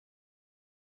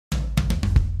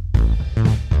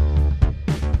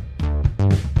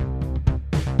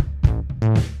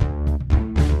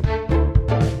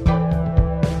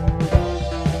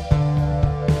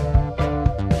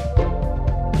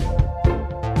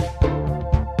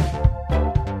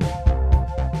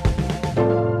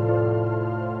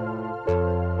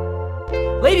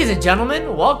Ladies and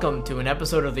gentlemen, welcome to an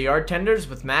episode of The Art Tenders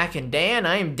with Mac and Dan.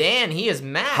 I am Dan, he is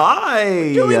Mac. Hi!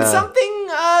 We're doing something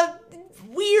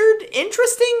weird,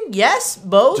 interesting, yes,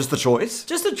 both. Just the choice?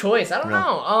 Just a choice, I don't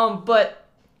know. But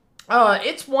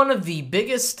it's one of the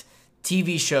biggest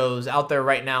TV shows out there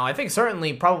right now. I think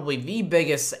certainly probably the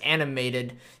biggest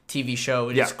animated TV show.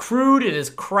 It is crude, it is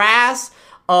crass,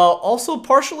 also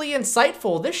partially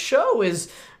insightful. This show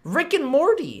is Rick and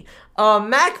Morty.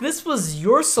 Mac, this was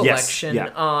your selection,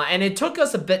 and it took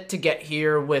us a bit to get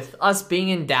here with us being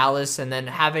in Dallas and then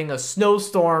having a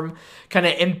snowstorm kind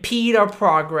of impede our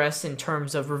progress in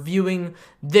terms of reviewing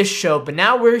this show. But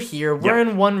now we're here, we're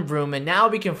in one room, and now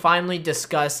we can finally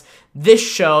discuss this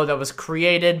show that was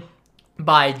created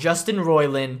by Justin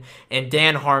Roiland and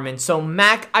Dan Harmon. So,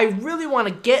 Mac, I really want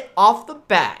to get off the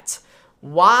bat.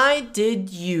 Why did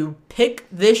you pick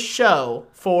this show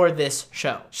for this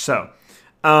show? So,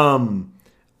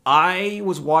 I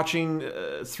was watching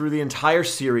through the entire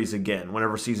series again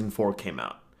whenever season 4 came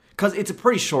out. Because it's a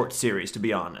pretty short series, to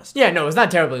be honest. Yeah, no, it's not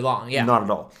terribly long, yeah. Not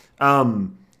at all.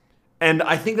 And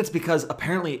I think that's because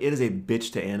apparently it is a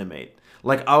bitch to animate.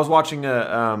 Like, I was watching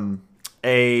an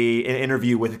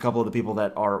interview with a couple of the people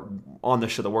that are on the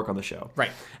show, that work on the show. Right.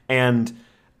 And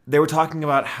they were talking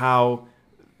about how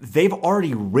they've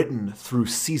already written through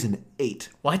season 8.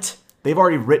 What? They've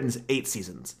already written 8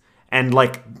 seasons. And,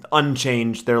 like,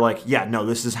 unchanged, they're like, yeah, no,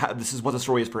 this is what the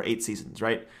story is for 8 seasons,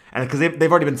 right? And because they've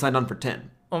already been signed on for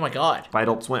 10. Oh, my God. By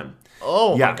Adult Swim.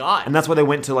 Oh, my God. And that's why they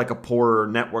went to, like, a poorer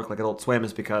network like Adult Swim,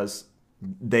 is because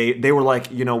they were like,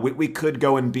 you know, we could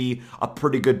go and be a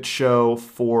pretty good show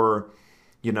for,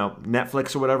 you know,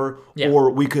 Netflix or whatever. Yeah. Or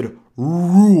we could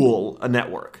rule a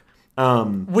network.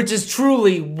 Which is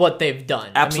truly what they've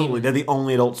done. Absolutely. They're the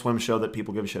only Adult Swim show that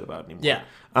people give a shit about anymore. Yeah.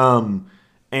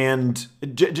 And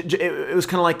it was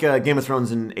kind of like Game of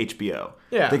Thrones and HBO.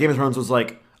 Yeah. The Game of Thrones was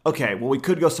like, okay, well, we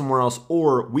could go somewhere else,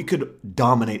 or we could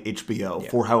dominate HBO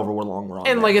for however long we're on.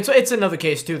 And, like, it's another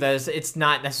case, too, that it's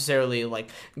not necessarily,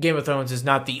 like, Game of Thrones is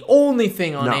not the only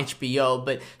thing on HBO,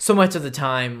 but so much of the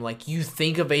time, like, you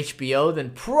think of HBO, then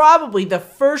probably the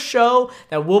first show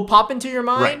that will pop into your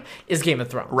mind is Game of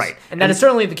Thrones. Right. And that is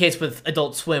certainly the case with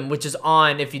Adult Swim, which is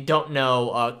on, if you don't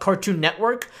know, Cartoon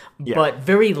Network, but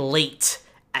very late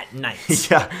at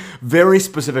night. Yeah, very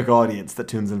specific audience that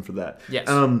tunes in for that. Yes.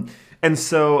 And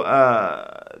so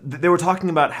they were talking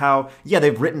about how,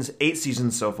 they've written 8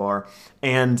 seasons so far,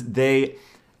 and the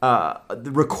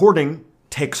recording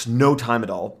takes no time at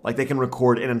all. Like, they can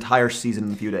record an entire season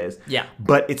in a few days. Yeah.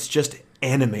 But it's just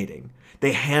animating.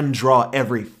 They hand draw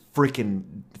every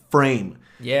freaking frame.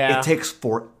 Yeah. It takes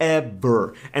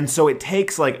forever. And so it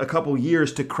takes, like, a couple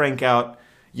years to crank out,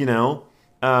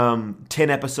 10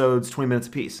 episodes, 20 minutes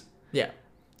apiece. Yeah.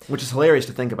 Which is hilarious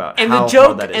to think about. And how the joke,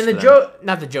 hard that is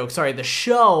the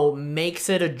show makes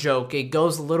it a joke. It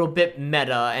goes a little bit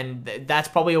meta, and that's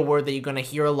probably a word that you're going to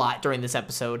hear a lot during this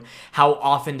episode, how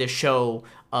often the show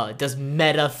does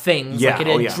meta things. Yeah. Like,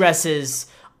 it addresses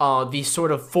the sort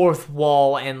of fourth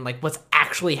wall and, like, what's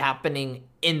actually happening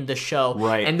in the show.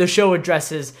 Right. And the show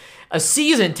addresses a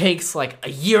season takes like a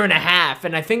year and a half,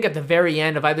 and I think at the very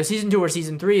end of either season 2 or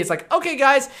season 3, it's like, okay,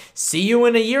 guys, see you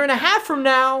in a year and a half from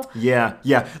now. Yeah.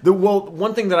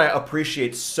 One thing that I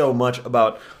appreciate so much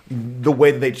about the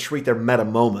way that they treat their meta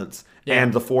moments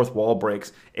and the fourth wall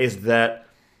breaks is that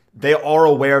they are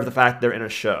aware of the fact they're in a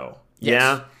show. Yes.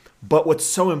 Yeah. But what's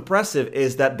so impressive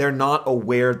is that they're not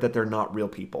aware that they're not real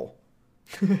people.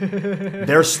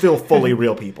 They're still fully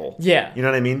real people. Yeah. You know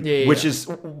what I mean? Yeah. Which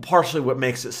is partially what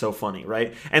makes it so funny,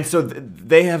 right? And so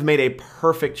they have made a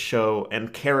perfect show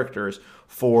and characters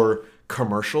for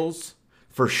commercials,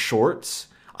 for shorts.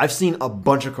 I've seen a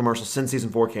bunch of commercials since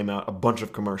season 4 came out, a bunch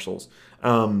of commercials.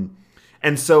 And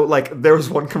so, like, there was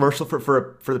one commercial for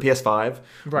the PS5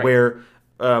 where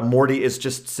Morty is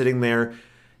just sitting there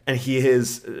and he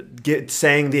is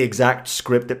saying the exact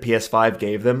script that PS5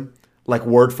 gave them. Like,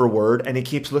 word for word, and he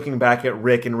keeps looking back at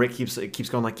Rick, and Rick keeps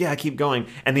going like, yeah, keep going.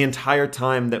 And the entire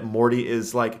time that Morty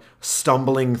is, like,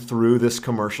 stumbling through this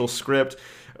commercial script,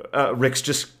 Rick's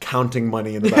just counting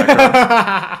money in the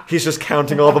background. He's just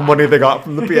counting all the money they got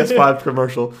from the PS5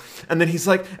 commercial. And then he's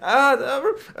like, Rick, I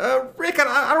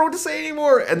don't know what to say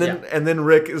anymore. And then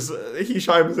Rick he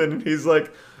chimes in, and he's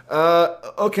like,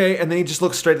 okay, and then he just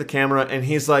looks straight at the camera, and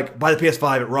he's like, buy the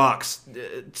PS5, it rocks,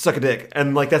 suck a dick.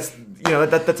 And, like, that's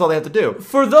all they have to do.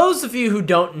 For those of you who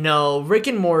don't know, Rick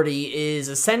and Morty is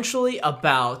essentially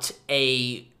about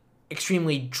a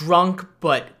extremely drunk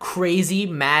but crazy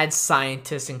mad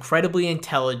scientist, incredibly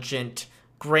intelligent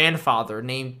grandfather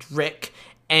named Rick,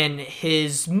 and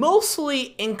his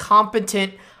mostly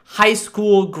incompetent high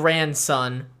school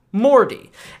grandson,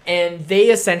 Morty. And they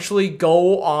essentially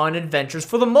go on adventures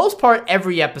for the most part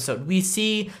every episode. We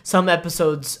see some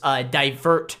episodes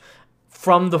divert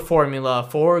from the formula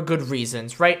for good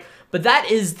reasons, right? But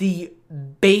that is the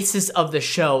basis of the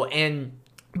show.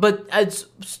 But as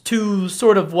to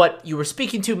sort of what you were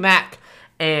speaking to, Mac,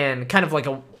 and kind of like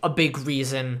a big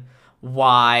reason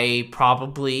why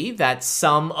probably that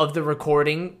some of the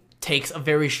recording takes a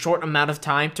very short amount of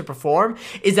time to perform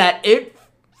is that it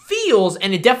feels,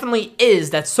 and it definitely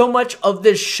is, that so much of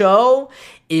this show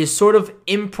is sort of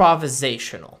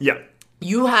improvisational. Yeah.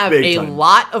 You have a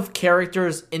lot of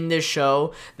characters in this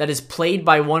show that is played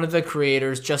by one of the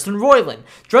creators, Justin Roiland.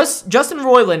 Justin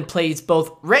Roiland plays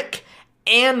both Rick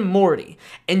and Morty,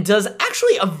 and does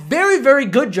actually a very, very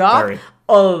good job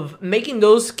of making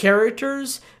those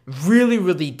characters really,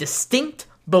 really distinct,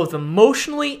 both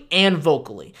emotionally and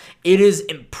vocally. It is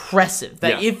impressive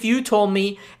that if you told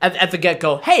me at the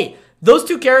get-go, hey, those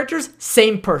two characters,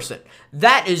 same person.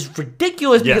 That is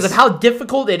ridiculous because of how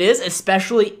difficult it is,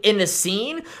 especially in a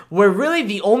scene where really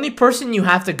the only person you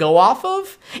have to go off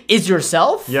of is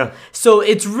yourself. Yeah. So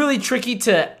it's really tricky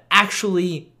to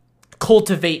actually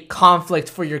cultivate conflict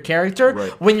for your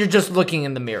character when you're just looking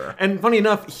in the mirror. And funny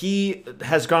enough, he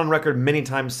has gone on record many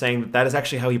times saying that is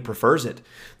actually how he prefers it.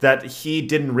 That he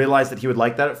didn't realize that he would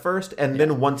like that at first, and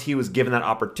then once he was given that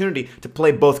opportunity to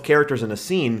play both characters in a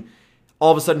scene,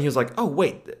 all of a sudden he was like, oh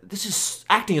wait,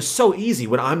 acting is so easy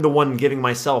when I'm the one giving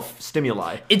myself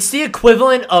stimuli. It's the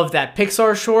equivalent of that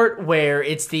Pixar short where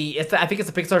I think it's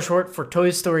a Pixar short for Toy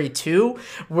Story 2,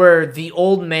 where the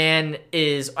old man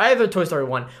is, I have a Toy Story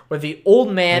 1, where the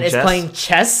old man is playing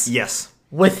chess. Yes.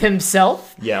 With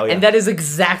himself. Yeah, And that is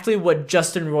exactly what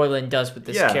Justin Roiland does with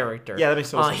this character. Yeah, that makes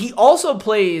sense. He also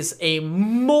plays a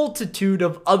multitude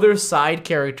of other side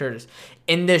characters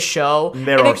in this show.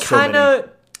 There are so many.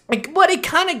 But it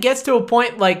kind of gets to a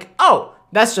point like, oh,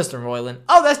 that's Justin Roiland.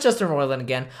 Oh, that's Justin Roiland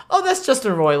again. Oh, that's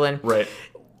Justin Roiland. Right.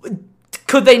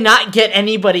 Could they not get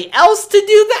anybody else to do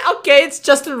that? Okay, it's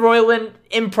Justin Roiland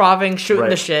improving, shooting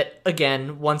the shit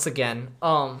once again.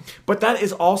 But that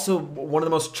is also one of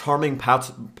the most charming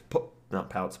parts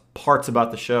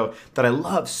about the show that I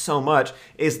love so much,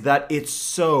 is that it's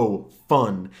so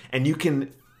fun. And you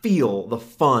can feel the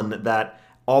fun that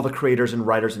all the creators and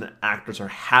writers and actors are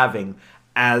having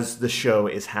as the show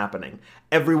is happening.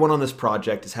 Everyone on this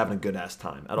project is having a good-ass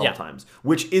time at all times,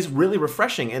 which is really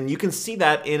refreshing. And you can see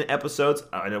that in episodes,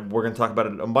 I know we're going to talk about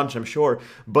it a bunch, I'm sure,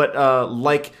 but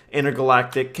like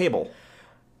Intergalactic Cable.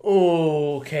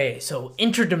 Okay, so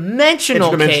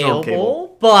interdimensional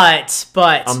cable. But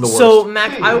I'm the worst. So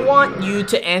Mac, I want you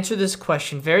to answer this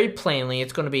question very plainly.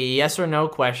 It's going to be a yes or no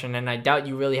question, and I doubt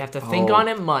you really have to think on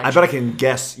it much. I bet I can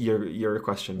guess your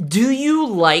question. Do you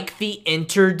like the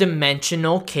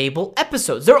interdimensional cable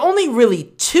episodes? There are only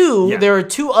really two. Yeah. There are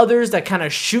two others that kind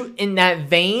of shoot in that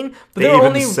vein, but they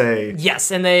even say yes,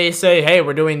 and they say, "Hey,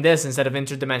 we're doing this instead of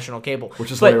interdimensional cable,"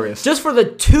 which is hilarious. Just for the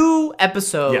two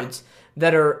episodes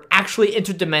that are actually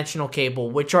interdimensional cable,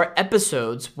 which are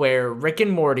episodes where Rick and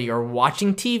Morty are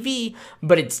watching TV,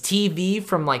 but it's TV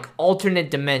from like alternate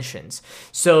dimensions.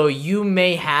 So you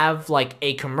may have like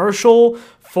a commercial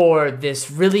for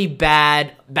this really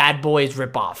bad Bad Boys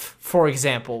ripoff, for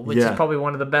example, which is probably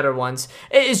one of the better ones.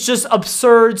 It's just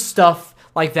absurd stuff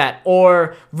like that,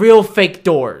 or Real Fake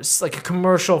Doors, like a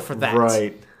commercial for that.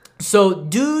 Right. So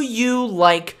do you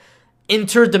like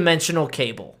interdimensional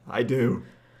cable? I do.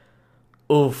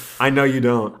 Oof. I know you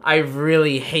don't. I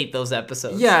really hate those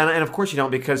episodes. Yeah, and of course you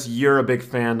don't, because you're a big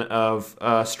fan of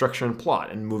structure and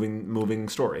plot and moving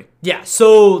story. Yeah,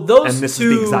 so those And this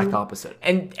is the exact opposite.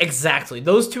 And exactly.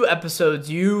 Those two episodes,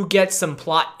 you get some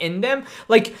plot in them.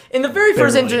 Like, in the very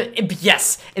first... in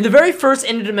the very first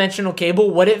interdimensional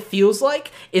cable, what it feels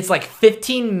like, it's like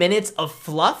 15 minutes of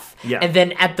fluff. Yeah. And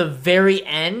then at the very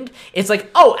end, it's like,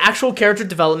 oh, actual character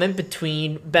development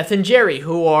between Beth and Jerry,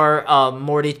 who are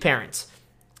Morty's parents.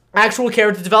 Actual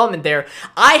character development there.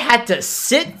 I had to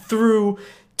sit through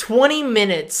 20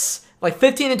 minutes, like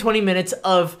 15 to 20 minutes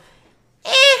of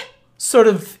sort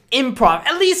of improv,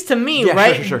 at least to me,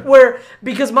 right? Sure.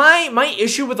 Because my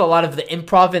issue with a lot of the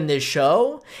improv in this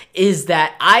show is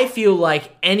that I feel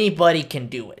like anybody can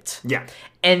do it. Yeah.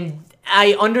 And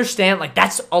I understand, like,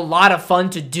 that's a lot of fun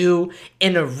to do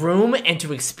in a room and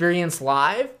to experience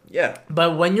live. Yeah.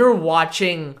 But when you're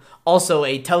watching also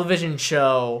a television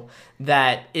show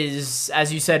that is,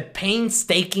 as you said,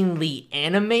 painstakingly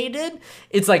animated,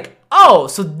 it's like, oh,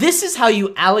 so this is how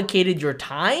you allocated your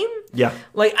time? Yeah.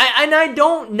 Like, I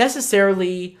don't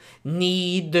necessarily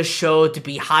need the show to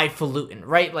be highfalutin,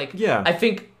 right? Like, I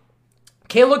think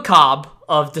Kayla Cobb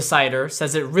of Decider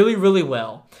says it really, really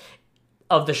well.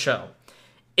 of the show.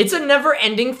 It's a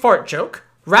never-ending fart joke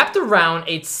wrapped around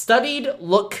a studied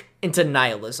look into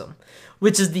nihilism,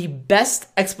 which is the best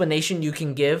explanation you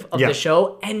can give of the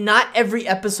show, and not every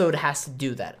episode has to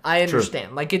do that. I understand.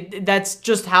 True. Like, that's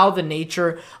just how the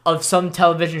nature of some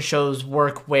television shows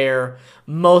work, where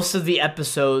most of the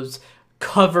episodes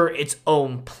cover its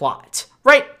own plot,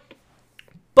 right?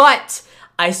 But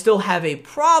I still have a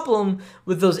problem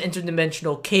with those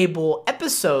interdimensional cable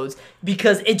episodes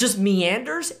because it just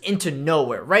meanders into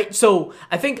nowhere, right? So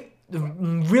I think the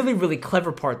really, really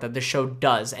clever part that the show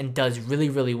does, and does really,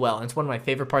 really well, and it's one of my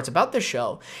favorite parts about the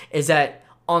show, is that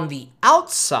on the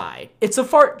outside, it's a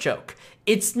fart joke.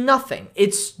 It's nothing.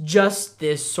 It's just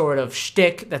this sort of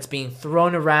shtick that's being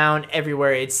thrown around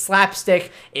everywhere. It's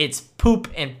slapstick, it's poop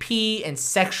and pee and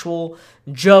sexual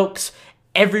jokes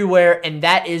everywhere, and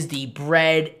that is the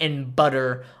bread and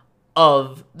butter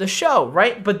of the show,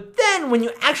 right? But then when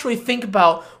you actually think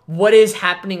about what is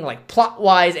happening, like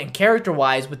plot-wise and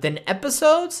character-wise within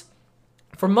episodes,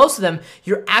 for most of them,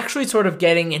 you're actually sort of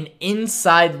getting an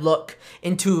inside look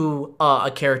into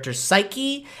a character's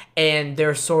psyche and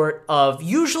their sort of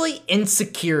usually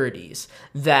insecurities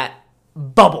that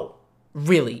bubble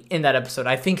really in that episode.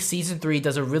 I think season 3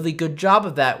 does a really good job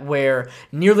of that, where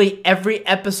nearly every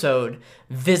episode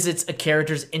visits a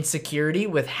character's insecurity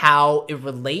with how it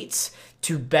relates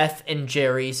to Beth and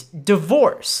Jerry's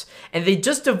divorce. And they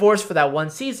just divorced for that one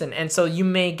season. And so you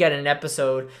may get an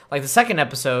episode, like the second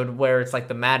episode, where it's like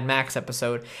the Mad Max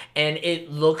episode, and it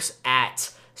looks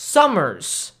at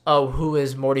Summers, who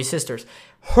is Morty's sister's,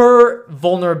 her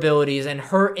vulnerabilities and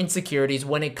her insecurities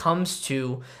when it comes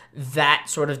to that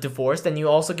sort of divorce. Then you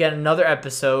also get another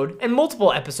episode, and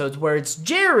multiple episodes, where it's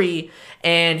Jerry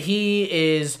and he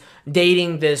is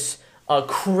dating this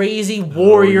crazy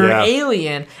warrior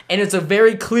alien, and it's a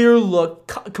very clear look,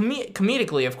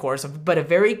 comedically of course, but a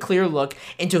very clear look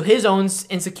into his own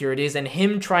insecurities and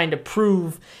him trying to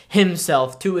prove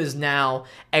himself to his now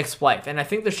ex-wife. And I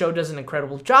think the show does an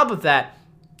incredible job of that.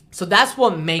 So that's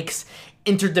what makes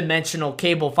interdimensional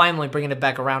cable, finally bringing it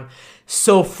back around,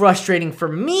 so frustrating for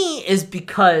me, is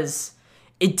because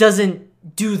it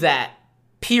doesn't do that,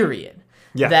 period.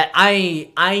 That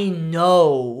I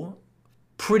know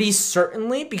pretty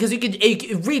certainly, because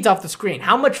it reads off the screen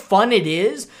how much fun it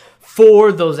is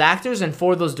for those actors and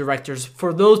for those directors,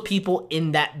 for those people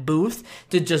in that booth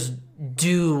to just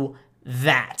do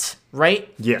that,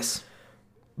 right? Yes.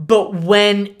 But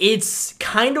when it's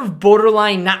kind of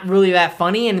borderline not really that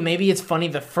funny, and maybe it's funny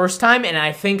the first time, and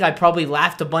I think I probably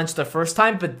laughed a bunch the first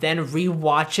time, but then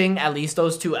rewatching at least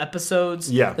those 2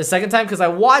 episodes the second time, because I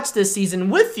watched this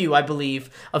season with you, I believe,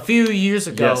 a few years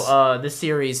ago, this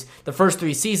series, the first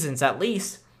 3 seasons at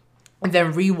least, and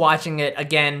then rewatching it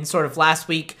again sort of last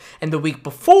week and the week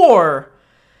before,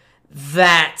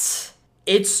 that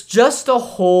it's just a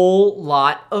whole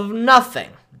lot of nothing.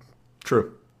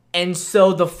 True. And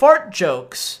so the fart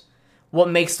jokes, what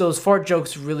makes those fart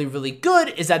jokes really, really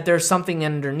good is that there's something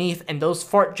underneath, and those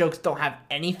fart jokes don't have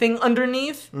anything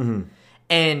underneath. Mm-hmm.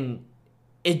 And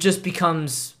it just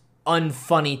becomes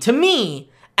unfunny to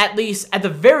me, at the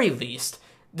very least,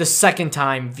 the second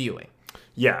time viewing.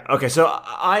 Yeah, okay, so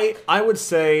I would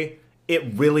say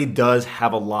it really does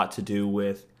have a lot to do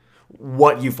with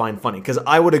what you find funny, because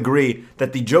I would agree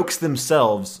that the jokes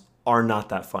themselves are not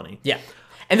that funny. Yeah.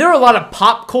 And there are a lot of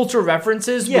pop culture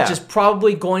references, which is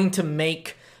probably going to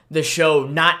make the show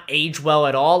not age well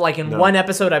at all. Like in one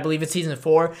episode, I believe it's season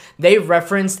 4, they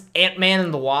referenced Ant-Man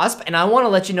and the Wasp. And I want to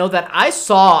let you know that I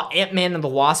saw Ant-Man and the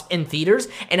Wasp in theaters,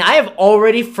 and I have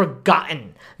already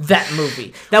forgotten that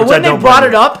movie. That when they brought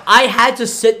it up, I had to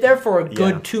sit there for a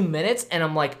good 2 minutes, and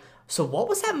I'm like, so what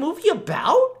was that movie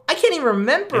about? I can't even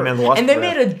remember. Ant-Man and the Wasp, and they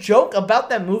made a joke about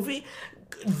that movie.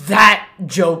 That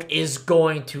joke is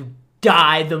going to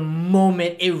die the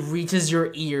moment it reaches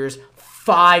your ears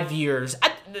 5 years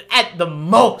at the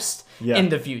most in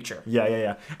the future.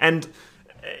 Yeah. And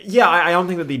I don't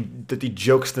think that the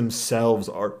jokes themselves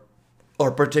are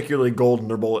particularly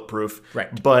golden or bulletproof.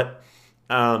 Right. But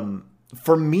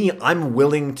for me, I'm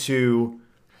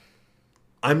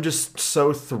just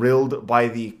so thrilled by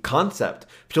the concept,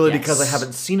 purely because I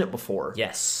haven't seen it before.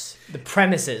 Yes. The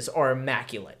premises are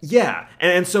immaculate. Yeah,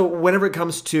 and so whenever it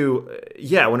comes to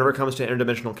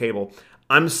interdimensional cable,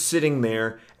 I'm sitting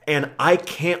there and I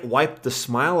can't wipe the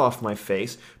smile off my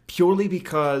face, purely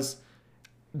because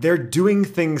they're doing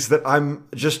things that I'm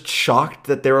just shocked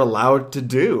that they're allowed to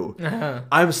do. Uh-huh.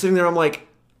 I'm sitting there, I'm like,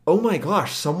 oh my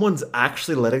gosh, someone's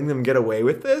actually letting them get away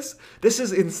with this? This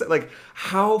is insane. Like,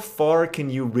 how far can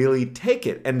you really take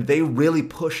it? And they really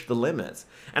push the limits.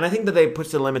 And I think that they push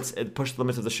the limits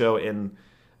of the show in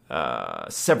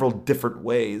several different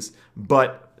ways,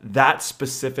 but that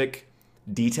specific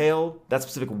detail, that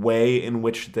specific way in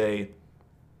which they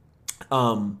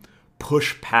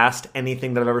push past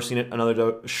anything that I've ever seen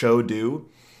another show do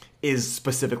is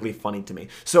specifically funny to me.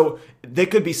 So they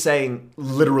could be saying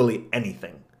literally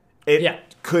anything.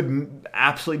 It could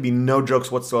absolutely be no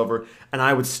jokes whatsoever, and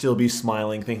I would still be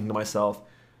smiling, thinking to myself,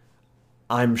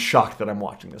 I'm shocked that I'm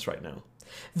watching this right now.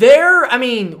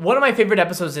 One of my favorite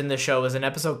episodes in the show is an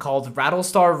episode called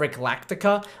Rattlestar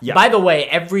Ricklactica. Yeah. By the way,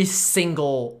 every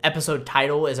single episode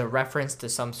title is a reference to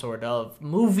some sort of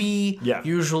movie,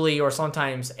 usually, or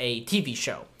sometimes a TV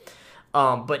show.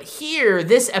 But here,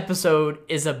 this episode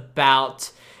is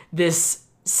about this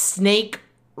snake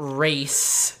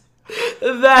race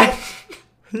that...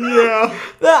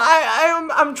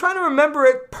 I'm trying to remember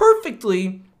it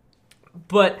perfectly,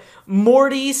 but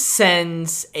Morty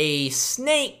sends a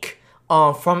snake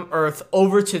from Earth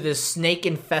over to this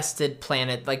snake-infested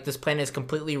planet. Like, this planet is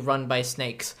completely run by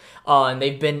snakes, and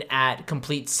they've been at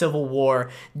complete civil war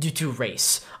due to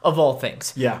race, of all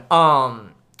things. Yeah.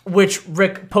 Which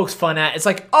Rick pokes fun at. It's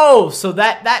like, oh, so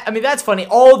that's funny.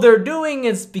 All they're doing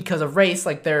is because of race.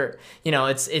 Like, they're,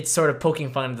 it's sort of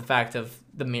poking fun at the fact of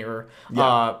the mirror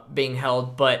being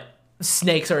held, but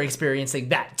snakes are experiencing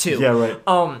that too. Yeah,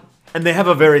 right. And they have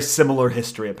a very similar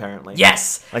history, apparently.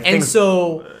 Yes. Like, and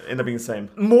so end up being the same.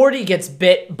 Morty gets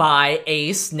bit by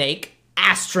a snake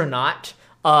astronaut.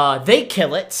 They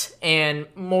kill it, and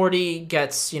Morty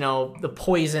gets, the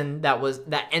poison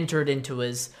that entered into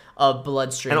his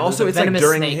bloodstream. And also, it's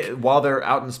like while they're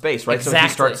out in space, right? Exactly. So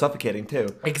he starts suffocating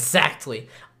too. Exactly.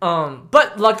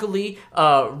 But luckily,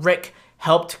 Rick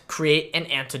helped create an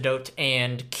antidote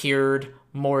and cured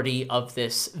Morty of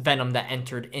this venom that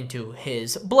entered into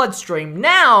his bloodstream.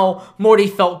 Now, Morty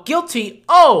felt guilty.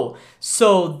 Oh,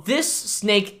 so this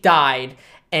snake died,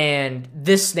 and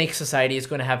this snake society is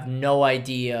going to have no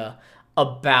idea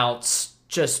about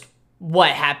just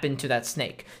what happened to that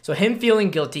snake. So him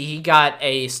feeling guilty, he got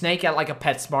a snake at like a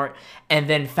PetSmart and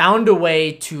then found a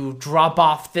way to drop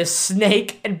off this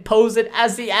snake and pose it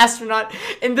as the astronaut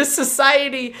in this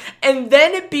society. And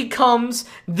then it becomes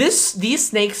these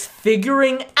snakes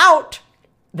figuring out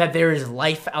that there is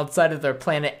life outside of their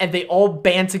planet, and they all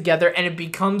band together, and it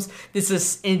becomes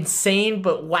this insane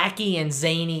but wacky and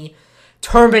zany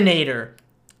Terminator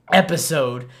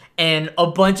episode. And a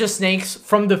bunch of snakes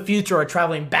from the future are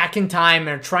traveling back in time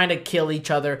and are trying to kill each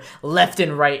other left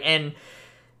and right. And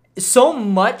so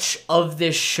much of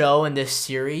this show and this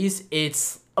series,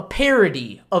 it's a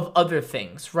parody of other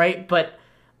things, right? But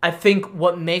I think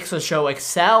what makes a show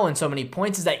excel in so many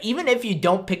points is that even if you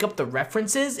don't pick up the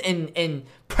references and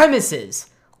premises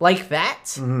like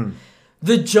that,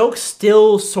 the jokes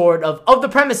still sort of the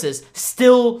premises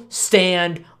still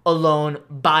stand alone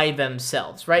by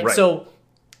themselves, right? So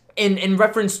in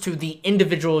reference to the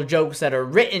individual jokes that are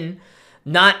written,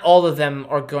 not all of them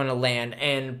are going to land,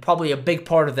 and probably a big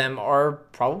part of them are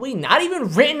probably not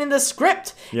even written in the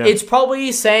script. Yeah. It's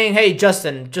probably saying, hey,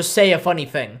 Justin, just say a funny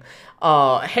thing.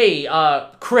 Hey,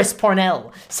 Chris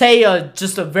Parnell, say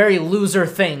just a very loser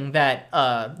thing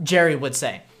that Jerry would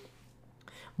say.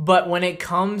 But when it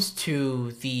comes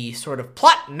to the sort of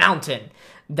plot mountain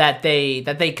that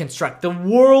they construct, the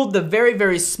world, the very,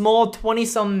 very small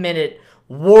 20-some minute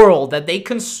world that they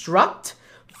construct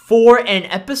for an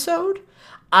episode,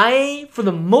 for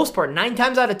the most part, 9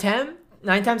 times out of 10,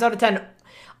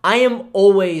 I am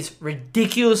always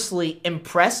ridiculously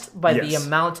impressed by the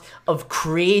amount of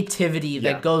creativity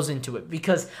that goes into it.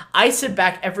 Because I sit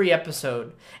back every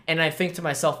episode and I think to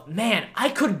myself, man, I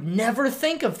could never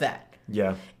think of that.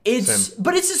 Yeah.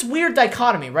 But it's this weird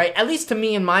dichotomy, right? At least to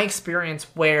me, in my experience,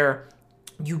 where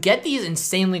you get these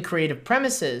insanely creative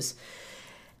premises,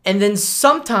 and then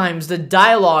sometimes the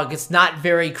dialogue is not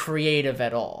very creative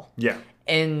at all. Yeah.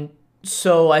 And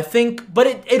so I think, but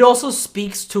it also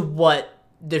speaks to what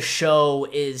the show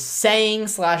is saying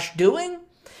 / doing,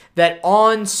 that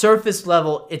on surface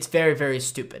level, it's very, very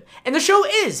stupid. And the show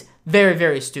is very,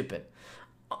 very stupid.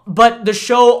 But the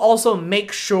show also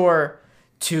makes sure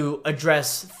to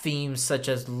address themes such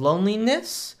as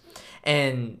loneliness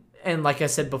and like I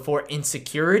said before,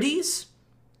 insecurities.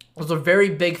 Those are very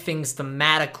big things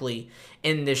thematically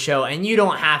in this show, and you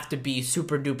don't have to be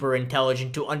super duper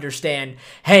intelligent to understand,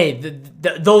 hey,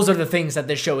 those are the things that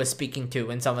this show is speaking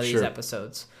to in some of these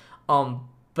episodes.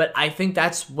 But I think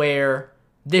that's where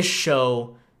this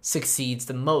show succeeds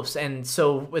the most. And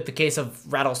so with the case of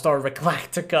Rattlestar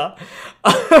Ricklactica,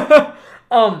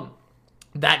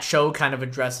 that show kind of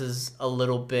addresses a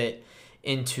little bit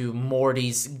into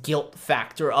Morty's guilt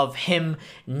factor of him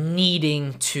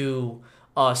needing to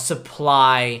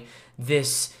supply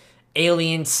this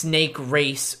alien snake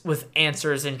race with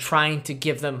answers and trying to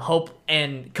give them hope,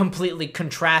 and completely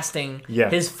contrasting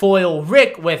his foil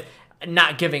Rick with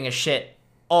not giving a shit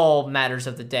all matters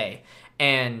of the day.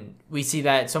 And we see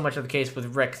that so much of the case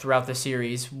with Rick throughout the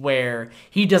series, where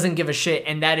he doesn't give a shit,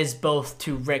 and that is both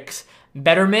to Rick's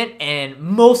betterment and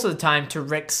most of the time to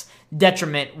Rick's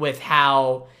detriment with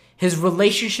how his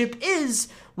relationship is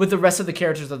with the rest of the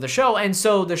characters of the show. And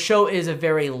so the show is a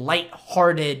very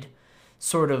light-hearted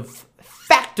sort of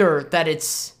factor that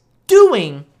it's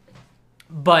doing,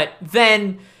 but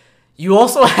then you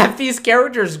also have these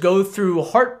characters go through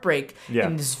heartbreak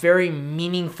in this very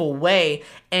meaningful way,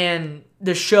 and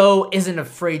the show isn't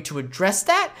afraid to address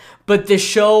that, but the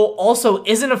show also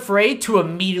isn't afraid to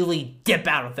immediately dip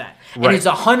out of that. Right. And it's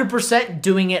 100%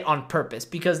 doing it on purpose,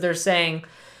 because they're saying,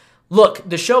 look,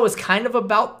 the show is kind of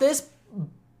about this,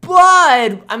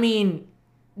 but, I mean,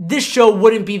 this show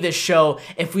wouldn't be this show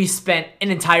if we spent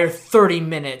an entire 30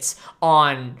 minutes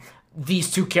on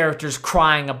these two characters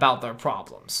crying about their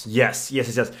problems. Yes.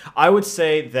 I would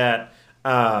say that,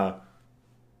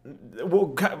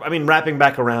 wrapping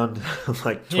back around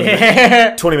like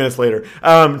 20 minutes later,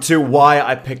 to why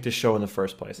I picked this show in the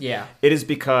first place. Yeah. It is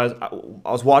because I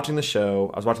was watching the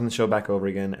show back over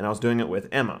again, and I was doing it with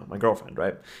Emma, my girlfriend,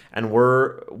 right? And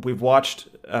we've watched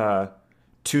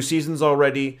 2 seasons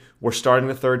already. We're starting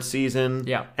the 3rd season.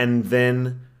 Yeah. And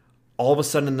then all of a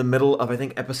sudden in the middle of, I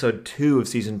think, episode 2 of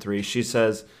season 3, she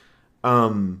says,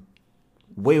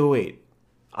 wait,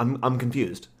 I'm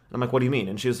confused. And I'm like, what do you mean?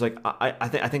 And she was like, I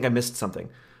think I missed something.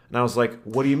 And I was like,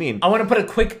 what do you mean? I want to put a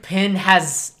quick pin.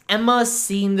 Has Emma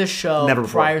seen the show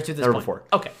prior to this point? Never before.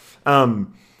 Okay.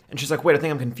 And she's like, wait, I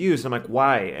think I'm confused. And I'm like,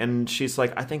 why? And she's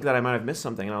like, I think that I might have missed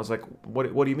something. And I was like,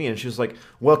 what do you mean? And she was like,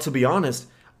 well, to be honest,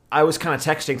 I was kind of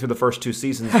texting through the first 2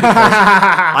 seasons because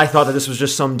I thought that this was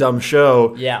just some dumb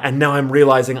show. Yeah. And now I'm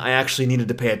realizing I actually needed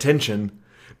to pay attention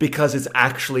because it's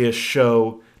actually a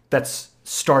show that's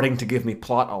starting to give me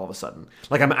plot all of a sudden.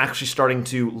 Like, I'm actually starting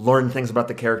to learn things about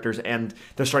the characters, and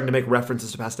they're starting to make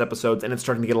references to past episodes, and it's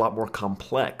starting to get a lot more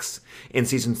complex in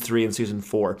season 3 and season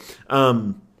 4.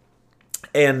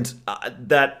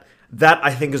 That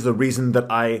I think is the reason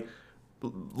that I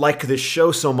like this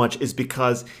show so much, is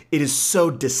because it is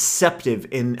so deceptive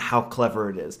in how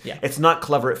clever it is. Yeah. It's not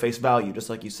clever at face value, just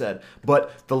like you said.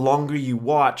 But the longer you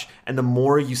watch and the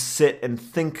more you sit and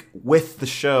think with the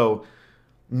show,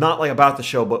 not like about the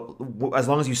show, but as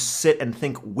long as you sit and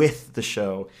think with the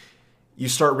show, you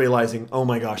start realizing, oh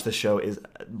my gosh, this show is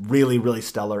really, really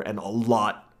stellar and a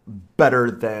lot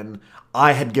better than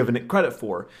I had given it credit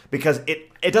for, because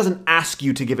it doesn't ask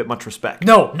you to give it much respect.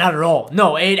 No, not at all.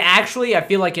 No, it actually, I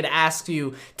feel like it asks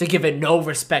you to give it no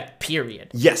respect,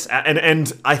 period. Yes,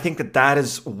 and I think that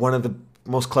is one of the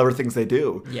most clever things they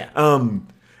do. Yeah.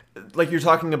 Like you're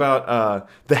talking about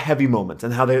the heavy moments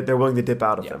and how they're willing to dip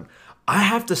out of them. I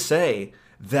have to say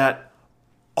that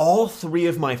all 3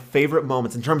 of my favorite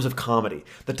moments in terms of comedy,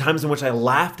 the times in which I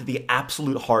laughed the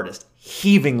absolute hardest,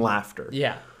 heaving laughter,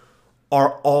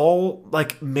 are all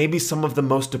like maybe some of the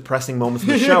most depressing moments of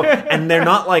the show. And they're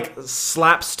not like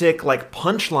slapstick, like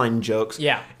punchline jokes.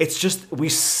 Yeah. It's just we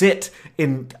sit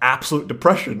in absolute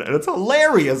depression, and it's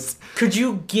hilarious. Could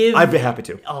you give... I'd be happy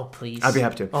to. Oh, please. I'd be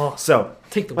happy to. Oh, so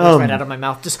take the words right out of my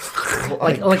mouth. Just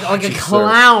like a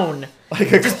clown.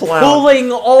 Like a clown.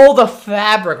 Pulling all the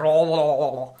fabric.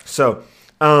 So,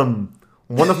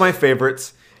 one of my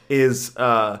favorites is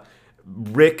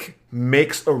Rick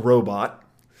makes a robot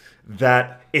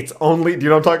that its only, do you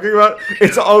know what I'm talking about?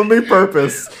 Its only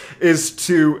purpose is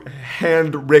to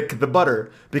hand Rick the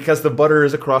butter, because the butter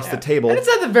is across the table. And it's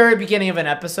at the very beginning of an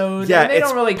episode. Yeah, and they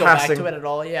don't really go back passing. to it at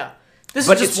all. Yeah. This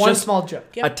is just one small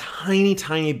joke. A tiny,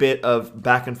 tiny bit of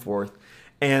back and forth.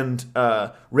 And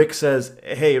Rick says,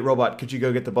 hey, robot, could you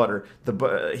go get the butter?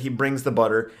 He brings the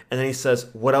butter, and then he says,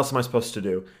 what else am I supposed to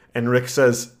do? And Rick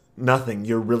says, nothing.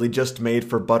 You're really just made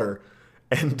for butter.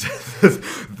 And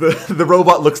the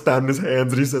robot looks down in his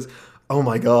hands, and he says, oh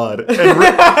my God.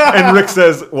 And Rick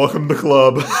says, welcome to the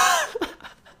club.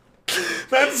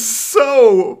 That's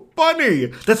so funny.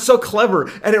 That's so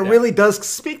clever. And it really does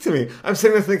speak to me. I'm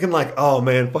sitting there thinking like, oh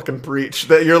man, fucking preach.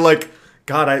 That you're like,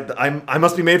 God, I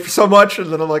must be made for so much.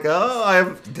 And then I'm like, what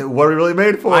are we really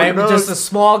made for? I am just a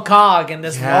small cog in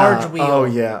this large wheel.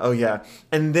 Oh yeah.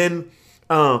 And then,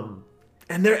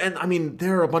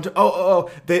 there are a bunch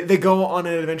of, they go on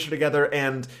an adventure together,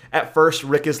 and at first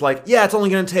Rick is like, yeah, it's only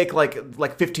going to take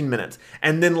like 15 minutes.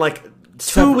 And then like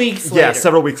 2 weeks later. Yeah,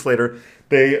 several weeks later,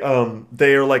 they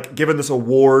are like given this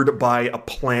award by a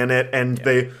planet, and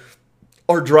they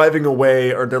are driving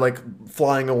away, or they're like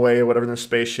flying away or whatever in their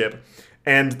spaceship.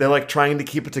 and they're like trying to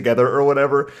keep it together or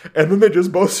whatever, and then they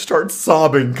just both start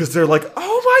sobbing because they're like,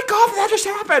 "Oh my god, that just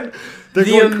happened!" They're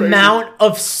the amount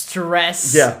of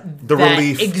stress, the that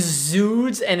relief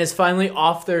exudes and is finally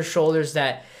off their shoulders.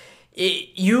 That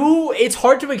it's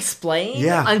hard to explain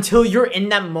until you're in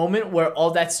that moment where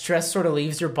all that stress sort of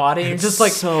leaves your body and just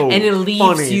like so and it leaves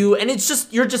funny. you, and it's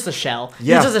just you're just a shell.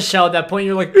 Yeah. You're just a shell at that point.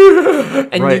 You're like,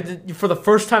 and you, for the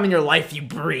first time in your life, you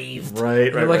breathed.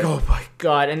 Right. You're like, oh my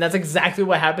god, and that's exactly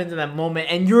what happens in that moment.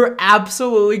 And you're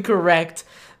absolutely correct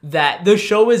that the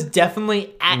show is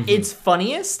definitely at its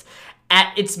funniest,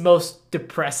 at its most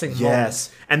depressing moments.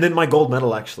 Yes, and then my gold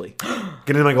medal actually.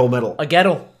 Get into my gold medal. A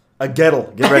Gettle. A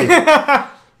Gettle. Get ready.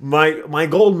 My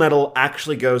gold medal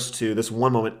actually goes to this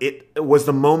one moment. It was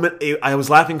the moment I was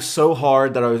laughing so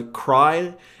hard that I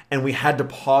cried, and we had to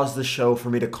pause the show for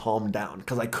me to calm down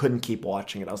because I couldn't keep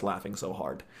watching it. I was laughing so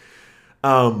hard.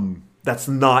 That's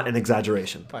not an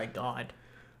exaggeration. My God.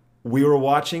 We were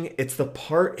watching. It's the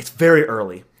part. It's very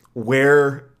early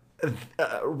where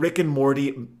Rick and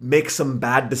Morty make some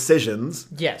bad decisions.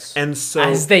 Yes. And so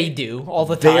as they do all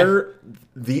the time.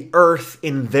 The Earth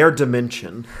in their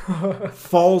dimension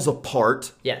falls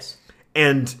apart. Yes.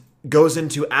 And goes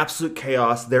into absolute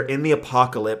chaos. They're in the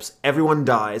apocalypse. Everyone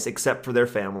dies except for their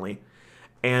family.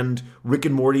 And Rick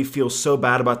and Morty feel so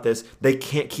bad about this, they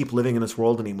can't keep living in this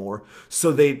world anymore.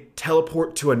 So they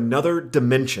teleport to another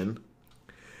dimension.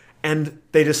 And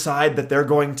they decide that they're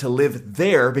going to live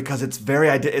there because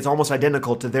it's almost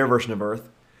identical to their version of Earth.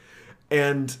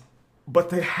 But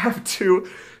they have to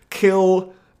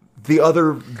kill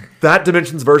that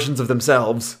dimension's versions of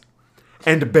themselves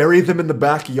and bury them in the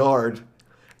backyard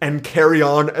and carry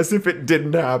on as if it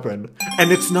didn't happen.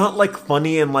 And it's not like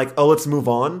funny and like, oh, let's move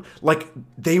on. Like,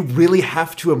 they really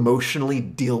have to emotionally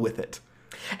deal with it.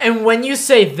 And when you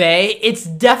say they, it's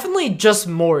definitely just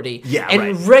Morty. Yeah,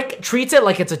 and Rick treats it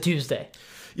like it's a Tuesday.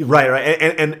 Right.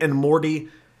 And Morty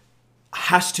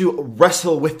has to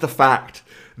wrestle with the fact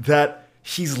that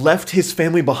he's left his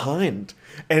family behind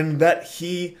and that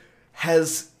he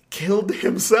has killed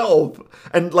himself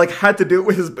and like had to do it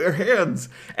with his bare hands,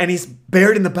 and he's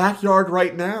buried in the backyard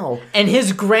right now. And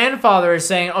his grandfather is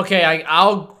saying, okay,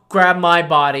 I'll grab my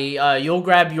body, you'll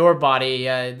grab your body,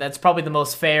 that's probably the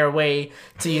most fair way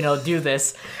to do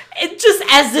this. It's just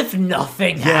as if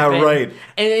nothing happened. Yeah, right.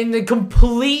 And in the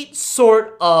complete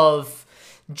sort of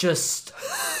just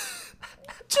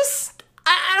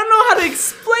I don't know how to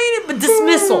explain it, but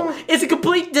dismissal. It's a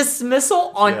complete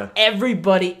dismissal on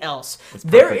everybody else.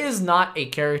 There is not a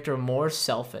character more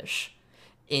selfish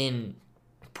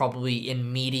probably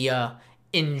in media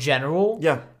in general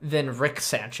than Rick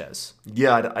Sanchez.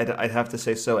 Yeah, I'd have to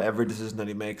say so. Every decision that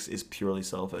he makes is purely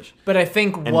selfish. But I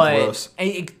think gross.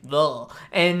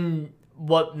 And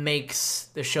what makes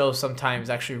the show sometimes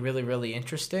actually really, really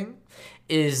interesting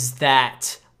is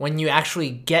that when you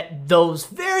actually get those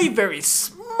very, very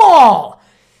small,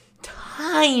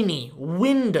 tiny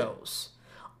windows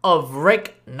of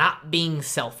Rick not being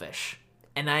selfish.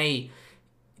 And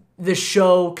the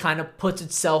show kind of puts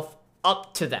itself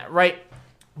up to that, right?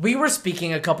 We were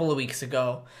speaking a couple of weeks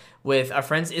ago with our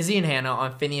friends Izzy and Hannah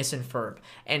on Phineas and Ferb,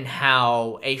 and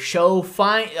how a show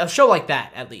like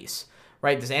that, at least,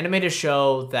 right? This animated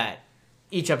show that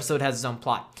each episode has its own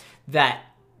plot, that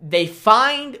they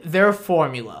find their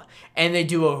formula and they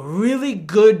do a really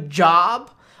good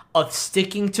job of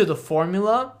sticking to the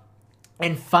formula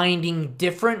and finding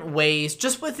different ways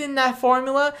just within that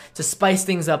formula to spice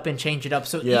things up and change it up.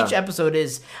 So each episode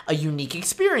is a unique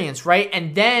experience, right?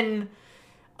 And then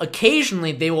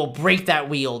occasionally they will break that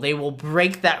wheel. They will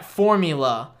break that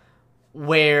formula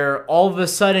where all of a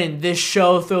sudden this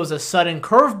show throws a sudden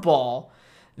curveball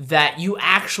that you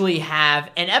actually have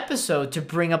an episode to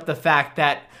bring up the fact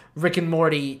that Rick and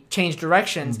Morty change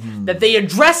directions, that they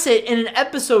address it in an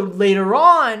episode later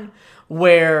on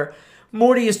where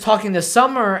Morty is talking to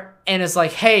Summer and is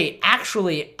like, hey,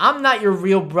 actually, I'm not your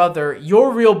real brother.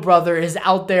 Your real brother is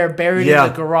out there buried in the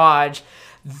garage.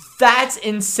 That's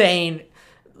insane.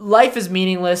 Life is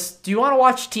meaningless. Do you want to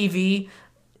watch TV?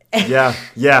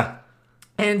 Yeah.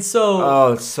 And so...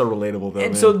 Oh, it's so relatable, though,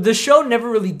 And so the show never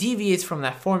really deviates from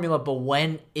that formula, but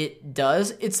when it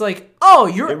does, it's like, oh,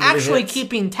 you're really actually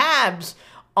keeping tabs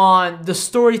on the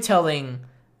storytelling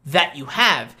that you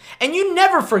have. And you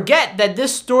never forget that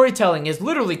this storytelling is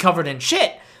literally covered in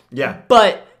shit. Yeah.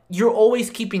 But you're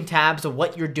always keeping tabs of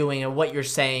what you're doing and what you're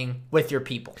saying with your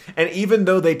people. And even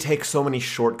though they take so many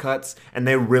shortcuts and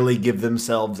they really give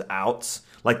themselves outs,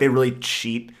 like they really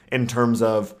cheat in terms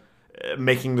of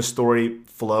making the story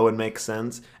flow and make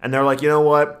sense. And they're like, you know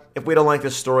what? If we don't like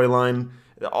this storyline,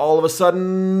 all of a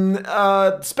sudden,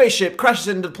 spaceship crashes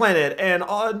into the planet, and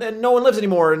no one lives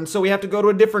anymore, and so we have to go to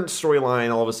a different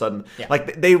storyline all of a sudden. Yeah.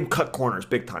 Like, they cut corners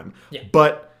big time. Yeah.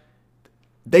 But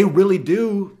they really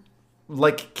do,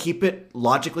 like, keep it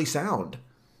logically sound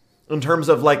in terms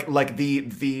of, like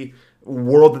the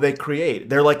world that they create.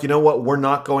 They're like, you know what? We're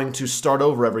not going to start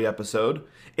over every episode.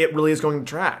 It really is going to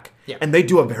track. Yeah. And they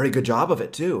do a very good job of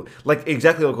it, too. Like,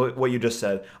 exactly like what you just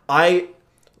said. I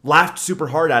laughed super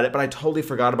hard at it, but I totally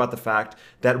forgot about the fact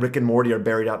that Rick and Morty are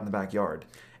buried out in the backyard.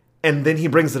 And then he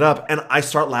brings it up, and I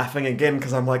start laughing again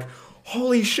because I'm like,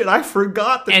 holy shit, I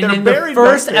forgot that they're buried back there. And in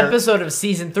the first episode of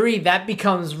season 3, that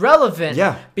becomes relevant.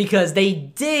 Yeah. Because they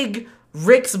dig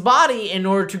Rick's body in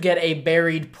order to get a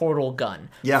buried portal gun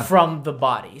from the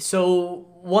body. So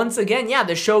once again,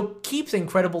 the show keeps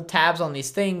incredible tabs on these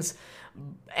things.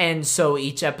 And so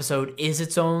each episode is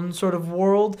its own sort of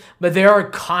world, but there are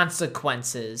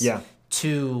consequences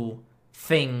to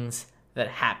things that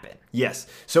happen. Yes.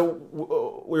 So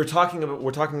we're talking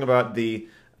about the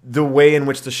way in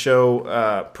which the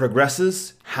show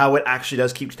progresses, how it actually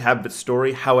does keep tab of its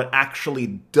story, how it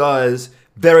actually does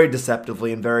very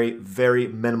deceptively and very, very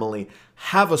minimally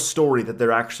have a story that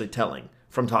they're actually telling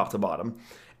from top to bottom.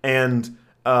 And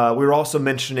we were also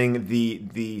mentioning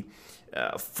the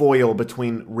foil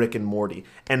between Rick and Morty.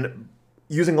 And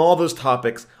using all those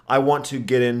topics, I want to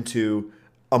get into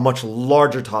a much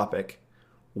larger topic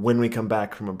when we come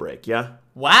back from a break, yeah?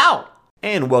 Wow!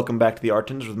 And welcome back to the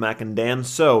Artons with Mac and Dan.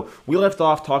 So, we left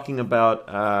off talking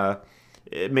about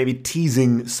maybe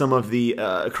teasing some of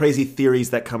the crazy theories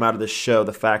that come out of this show.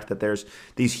 The fact that there's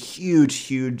these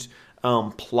huge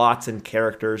plots and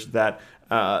characters that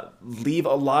leave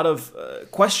a lot of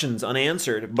questions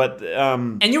unanswered, but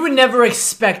and you would never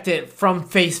expect it from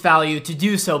face value to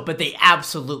do so, but they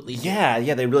absolutely do.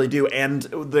 Yeah, they really do. And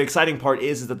the exciting part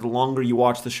is that the longer you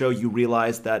watch the show, you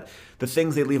realize that the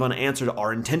things they leave unanswered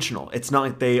are intentional. It's not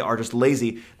like they are just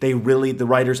lazy. The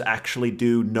writers actually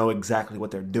do know exactly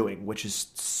what they're doing, which is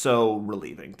so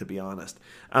relieving, to be honest.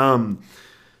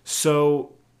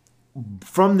 So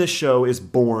from this show is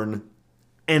born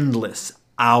endless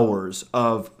hours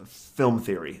of film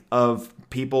theory, of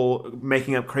people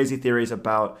making up crazy theories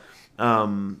about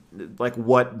like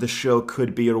what the show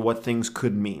could be or what things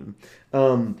could mean.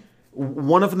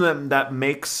 One of them that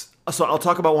makes... So I'll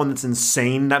talk about one that's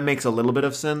insane, that makes a little bit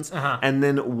of sense, and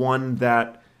then one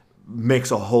that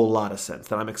makes a whole lot of sense,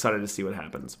 that I'm excited to see what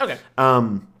happens. Okay.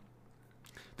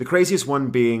 The craziest one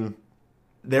being,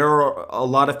 there are a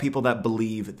lot of people that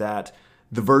believe that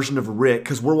the version of Rick,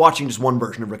 because we're watching just one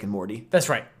version of Rick and Morty. That's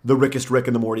right. The Rickest Rick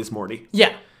and the Mortiest Morty.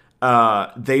 Yeah.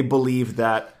 They believe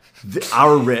that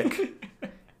our Rick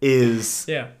is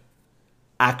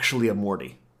actually a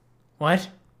Morty. What?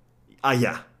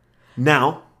 Yeah.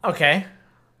 Now... Okay.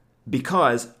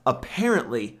 Because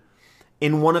apparently,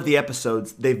 in one of the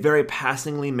episodes, they very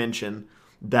passingly mention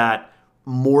that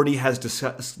Morty has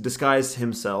disguised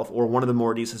himself, or one of the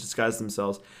Mortys has disguised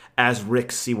themselves, as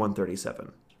Rick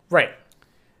C-137. Right.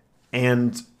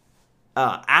 And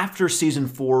after season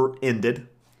 4 ended,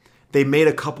 they made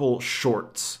a couple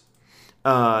shorts.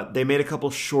 They made a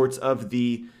couple shorts of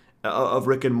of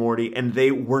Rick and Morty, and they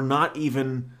were not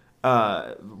even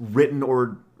written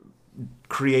or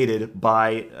created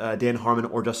by Dan Harmon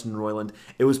or Justin Roiland.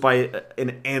 It was by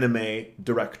an anime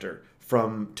director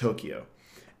from Tokyo.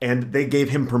 And they gave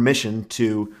him permission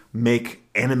to make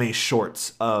anime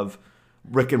shorts of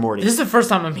Rick and Morty. This is the first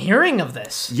time I'm hearing of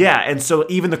this. Yeah, and so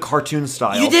even the cartoon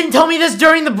style... You didn't tell me this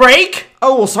during the break?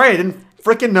 Oh, well, sorry, I didn't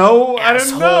freaking know.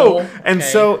 Asshole. I didn't know. And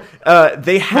so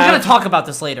they have... We're going to talk about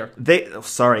this later. They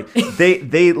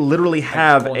literally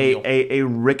have a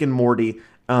Rick and Morty...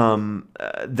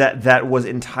 that was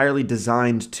entirely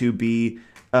designed to be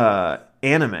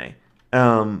anime,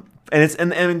 and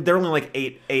they're only like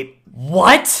eight.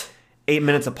 What? 8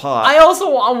 minutes a pop. I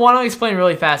also want to explain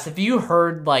really fast. If you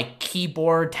heard like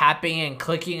keyboard tapping and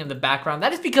clicking in the background,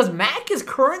 that is because Mac is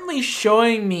currently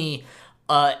showing me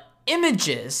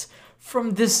images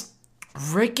from this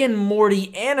Rick and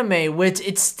Morty anime, which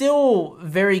it's still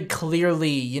very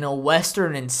clearly,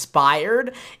 Western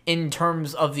inspired in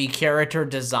terms of the character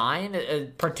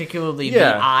design, particularly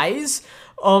the eyes.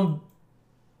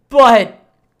 But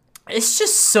it's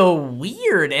just so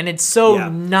weird, and it's so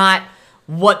not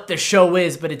what the show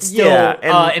is, but it still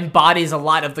embodies a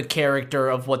lot of the character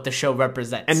of what the show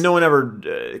represents. And no one ever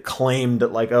claimed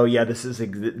that, like, oh yeah, this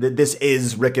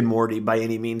is Rick and Morty by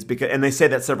any means, and they say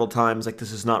that several times, like,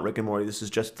 this is not Rick and Morty, this is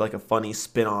just like a funny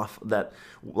spin-off that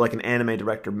like an anime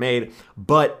director made.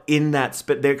 But in that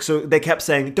so they kept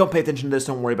saying, don't pay attention to this,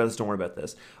 don't worry about this, don't worry about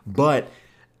this. But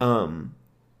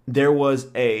there was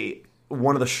a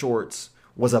one of the shorts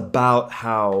was about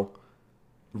how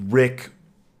Rick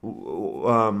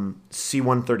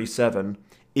C-137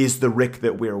 is the Rick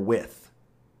that we're with.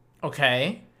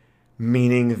 Okay.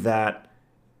 Meaning that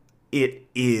it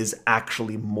is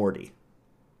actually Morty.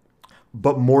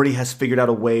 But Morty has figured out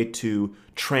a way to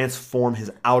transform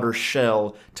his outer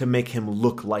shell to make him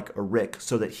look like a Rick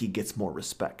so that he gets more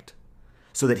respect.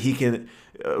 So that he can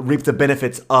reap the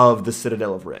benefits of the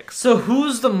Citadel of Ricks. So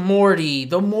who's the Morty?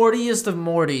 The Mortiest of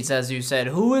Mortys, as you said.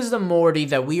 Who is the Morty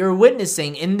that we are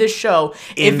witnessing in this show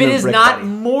if it is not body.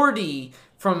 Morty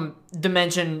from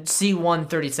Dimension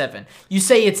C-137? You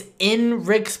say it's in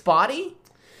Rick's body?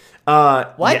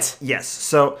 What? Yes.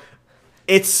 So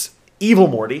it's Evil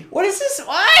Morty. What is this?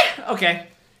 What? Okay.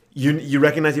 You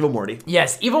recognize Evil Morty?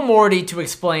 Yes, Evil Morty, to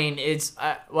explain, it's...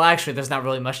 well, actually, there's not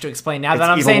really much to explain now that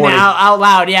I'm Evil saying it out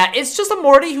loud. Yeah, it's just a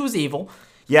Morty who's evil.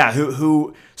 Yeah,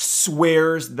 who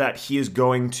swears that he is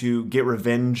going to get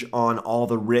revenge on all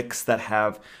the Ricks that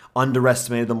have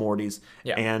underestimated the Mortys,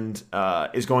 and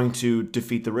is going to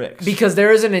defeat the Ricks. Because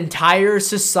there is an entire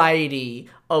society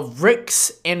of Ricks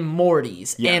and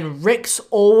Mortys, and Ricks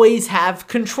always have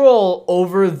control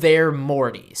over their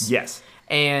Mortys. Yes.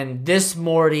 And this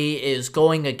Morty is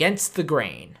going against the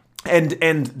grain.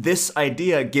 And this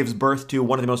idea gives birth to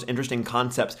one of the most interesting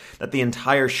concepts that the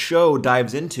entire show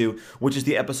dives into, which is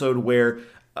the episode where,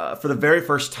 for the very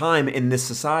first time in this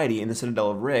society, in the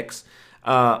Citadel of Ricks,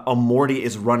 a Morty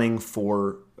is running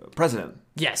for president.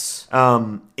 Yes.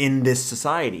 In this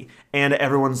society. And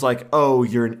everyone's like, oh,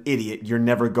 you're an idiot. You're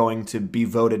never going to be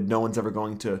voted. No one's ever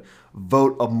going to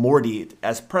vote a Morty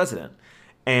as president.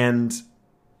 And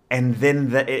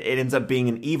then it ends up being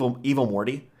an evil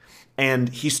Morty, and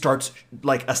he starts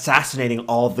like assassinating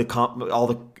all the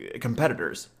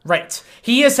competitors. Right.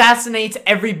 He assassinates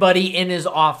everybody in his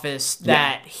office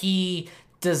that he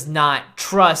does not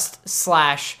trust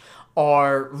 /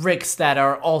 are Ricks that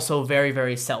are also very,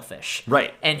 very selfish.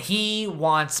 Right. And he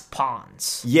wants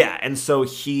pawns. Yeah, and so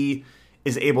he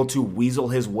is able to weasel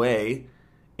his way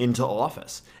into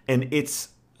office, and it's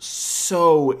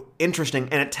so interesting,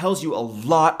 and it tells you a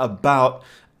lot about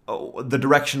the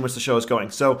direction in which the show is going.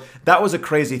 So that was a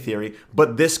crazy theory,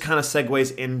 but this kind of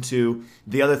segues into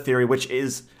the other theory, which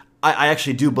is I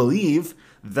actually do believe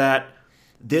that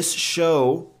this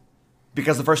show,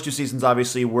 because the first 2 seasons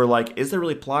obviously were like, is there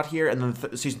really plot here? And then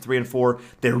season 3 and 4,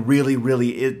 there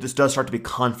really is. This does start to be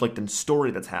conflict and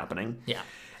story that's happening. Yeah.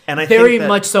 And I very think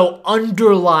much so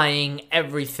underlying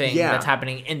everything that's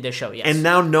happening in the show, yes. And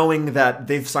now knowing that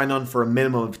they've signed on for a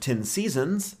minimum of 10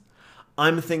 seasons,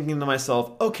 I'm thinking to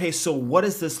myself, okay, so what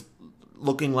is this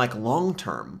looking like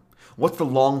long-term? What's the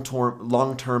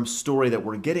long-term story that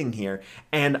we're getting here?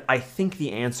 And I think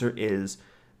the answer is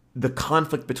the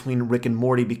conflict between Rick and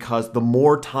Morty, because the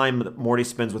more time that Morty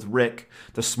spends with Rick,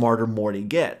 the smarter Morty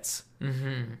gets.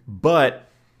 Mm-hmm. But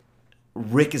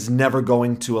Rick is never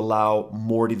going to allow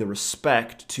Morty the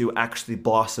respect to actually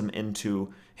blossom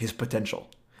into his potential.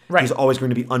 Right. He's always going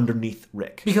to be underneath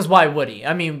Rick. Because why would he?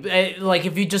 I mean, like,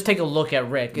 if you just take a look at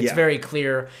Rick, it's very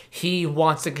clear he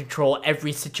wants to control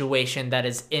every situation that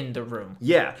is in the room.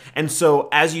 Yeah. And so,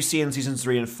 as you see in seasons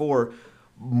 3 and 4,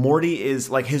 Morty is,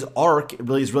 like, his arc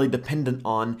really is really dependent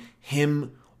on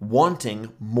him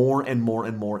wanting more and more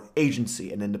and more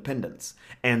agency and independence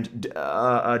and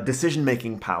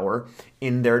decision-making power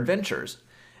in their adventures.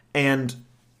 And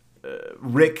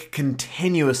Rick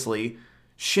continuously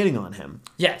shitting on him.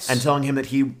 Yes. And telling him that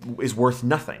he is worth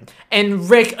nothing. And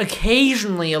Rick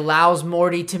occasionally allows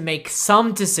Morty to make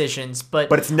some decisions,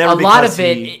 but it's never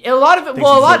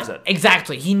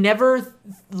exactly. He never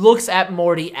looks at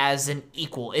Morty as an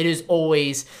equal. It is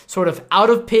always sort of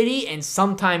out of pity and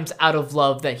sometimes out of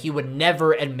love that he would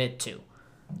never admit to.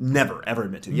 Never, ever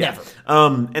admit to. Never.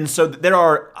 And so there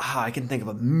are, I can think of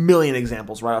a million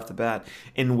examples right off the bat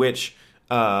in which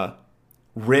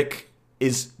Rick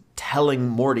is telling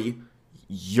Morty,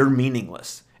 you're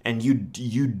meaningless and you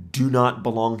do not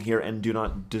belong here and do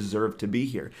not deserve to be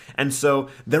here. And so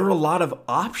there are a lot of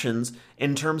options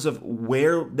in terms of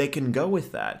where they can go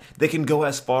with that. They can go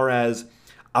as far as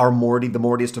our Morty, the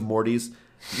Mortiest of Mortys.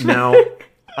 Now,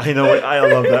 I know, I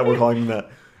love that we're calling him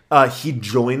that. He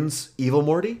joins Evil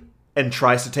Morty and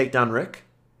tries to take down Rick.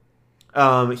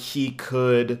 He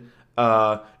could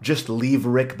just leave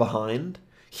Rick behind.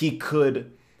 He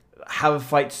could have a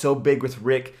fight so big with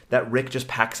Rick that Rick just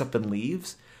packs up and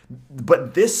leaves.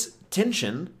 But this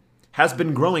tension has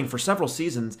been growing for several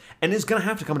seasons and is going to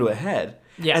have to come to a head.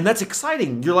 Yeah. And that's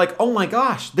exciting. You're like, oh my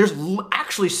gosh, there's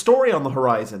actually story on the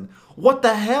horizon. What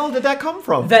the hell did that come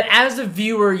from? That as a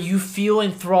viewer, you feel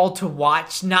enthralled to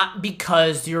watch, not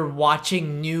because you're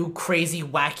watching new, crazy,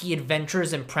 wacky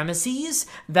adventures and premises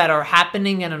that are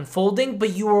happening and unfolding,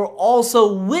 but you are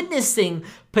also witnessing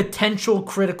potential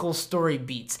critical story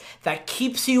beats that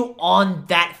keeps you on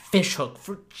that fishhook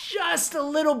for just a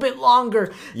little bit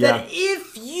longer. Yeah. That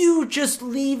if you just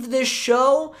leave this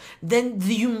show, then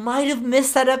you might have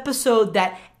missed that episode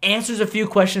that answers a few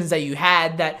questions that you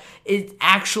had, that is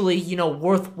actually,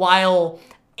 worthwhile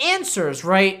answers,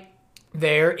 right?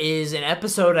 There is an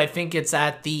episode, I think it's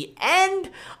at the end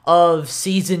of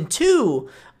season 2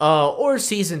 or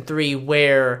season 3,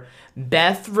 where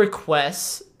Beth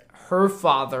requests her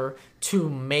father to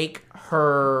make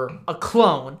her a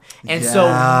clone. And so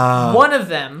one of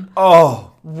them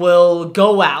will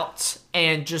go out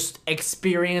and just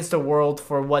experience the world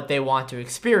for what they want to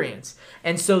experience.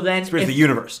 And so then... Experience the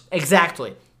universe.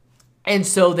 Exactly. And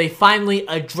so they finally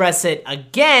address it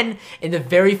again in the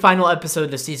very final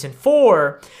episode of season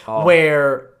 4,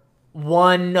 where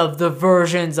one of the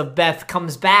versions of Beth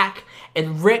comes back,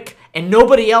 and Rick and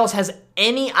nobody else has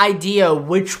any idea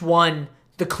which one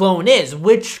the clone is.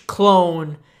 Which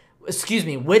Beth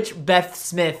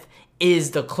Smith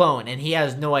is the clone, and he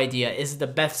has no idea. Is it the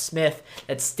Beth Smith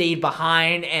that stayed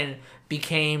behind and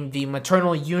became the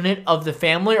maternal unit of the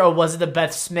family, or was it the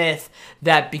Beth Smith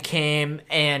that became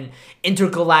an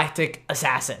intergalactic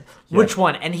assassin? Yeah. Which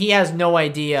one? And he has no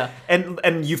idea.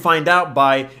 And you find out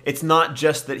by, it's not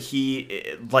just that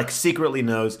he secretly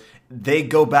knows. They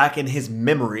go back in his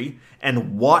memory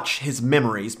and watch his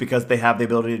memories, because they have the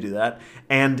ability to do that.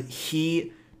 And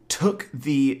he took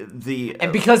the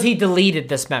and because he deleted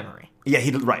this memory. Yeah,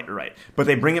 he did. Right. But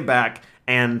they bring it back,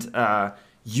 and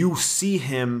you see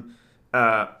him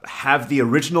have the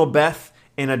original Beth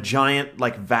in a giant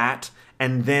vat,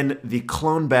 and then the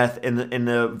clone Beth in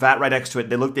the vat right next to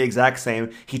it. They look the exact same.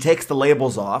 He takes the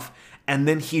labels off, and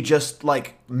then he just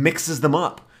mixes them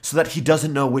up so that he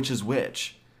doesn't know which is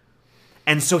which.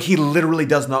 And so he literally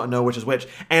does not know which is which.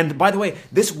 And by the way,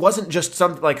 this wasn't just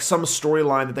some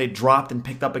storyline that they dropped and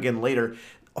picked up again later.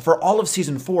 For all of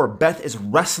season 4, Beth is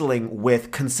wrestling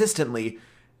with consistently,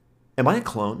 am I a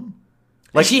clone?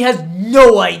 She has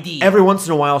no idea. Every once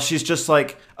in a while, she's just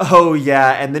oh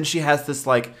yeah. And then she has this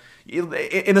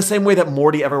in the same way that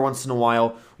Morty every once in a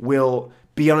while will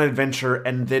be on an adventure,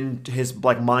 and then his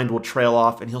mind will trail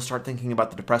off and he'll start thinking about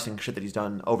the depressing shit that he's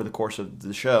done over the course of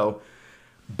the show.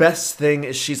 Best thing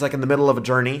is she's in the middle of a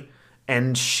journey,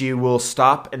 and she will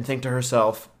stop and think to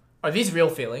herself, are these real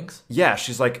feelings? Yeah,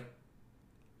 she's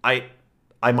I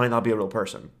might not be a real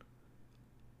person.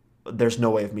 There's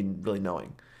no way of me really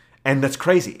knowing. And that's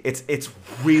crazy. It's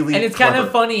really And it's clever. kind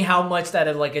of funny how much that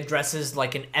it addresses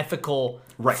an ethical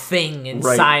thing in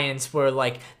science, where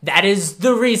that is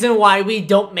the reason why we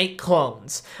don't make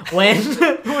clones. When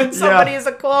somebody is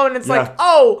a clone, it's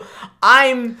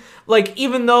I'm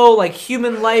even though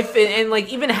human life and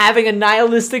even having a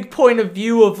nihilistic point of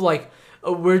view of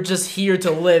we're just here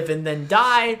to live and then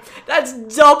die. That's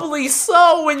doubly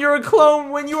so when you're a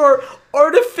clone, when you are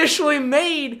artificially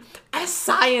made as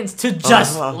science to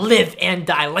just live and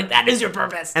die. That is your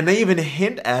purpose. And they even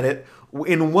hint at it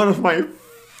in one of my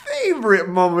favorite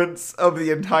moments of the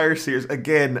entire series.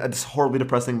 Again, a horribly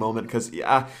depressing moment, because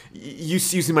you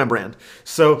see my brand.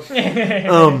 So,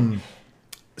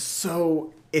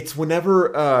 it's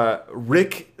whenever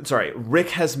Rick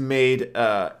has made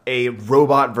a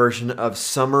robot version of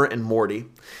Summer and Morty,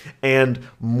 and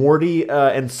Morty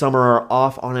and Summer are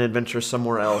off on an adventure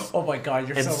somewhere else. Oh my God,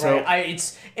 you're so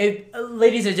right.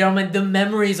 Ladies and gentlemen, the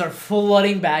memories are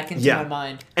flooding back into my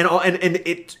mind, and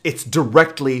it's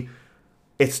directly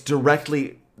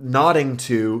nodding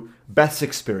to Beth's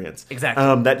experience.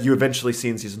 Exactly. That you eventually see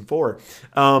in season 4.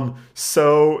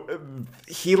 So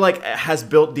he has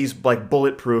built these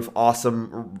bulletproof,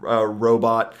 awesome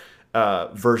robot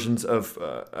versions of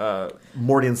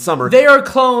Morty and Summer. They are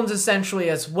clones essentially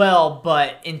as well,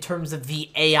 but in terms of the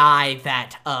AI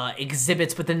that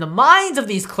exhibits within the minds of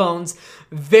these clones,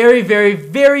 very, very,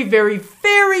 very, very,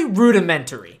 very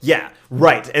rudimentary. Yeah,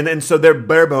 right. And so they're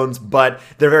bare bones, but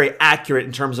they're very accurate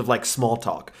in terms of small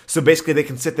talk. So basically they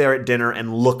can sit there at dinner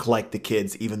and look like the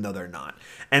kids even though they're not.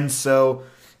 And so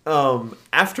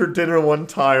after dinner one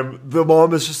time, the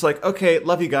mom is just okay,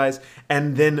 love you guys.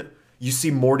 And then you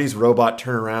see Morty's robot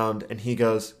turn around and he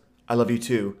goes, I love you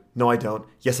too. No, I don't.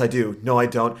 Yes, I do. No, I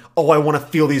don't. Oh, I want to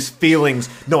feel these feelings.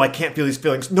 No, I can't feel these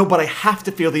feelings. No, but I have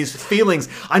to feel these feelings.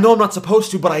 I know I'm not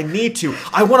supposed to, but I need to.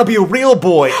 I want to be a real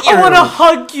boy. I want to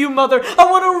hug you, mother.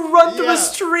 I want to run through a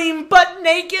stream butt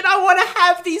naked. I want to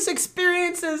have these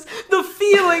experiences, the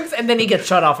feelings. And then he gets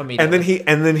shut off immediately.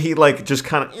 And then he like just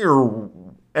kind of,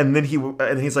 and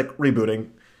he's like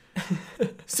rebooting.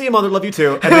 See you, mother. Love you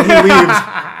too. And then he leaves,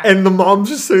 and the mom's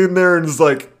just sitting there and is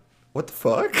like, what the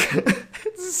fuck?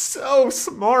 It's so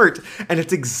smart. And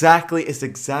it's exactly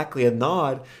a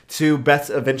nod to Beth's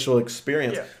eventual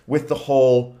experience with the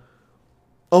whole,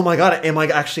 oh my God, am I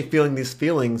actually feeling these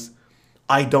feelings?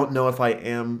 I don't know if I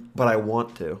am, but I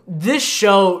want to. This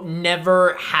show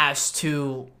never has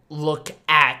to look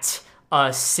at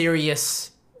a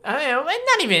serious,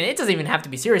 it doesn't even have to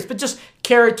be serious, but just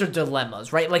character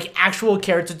dilemmas, right? Like actual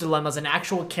character dilemmas and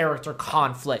actual character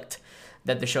conflict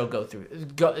that this show goes through,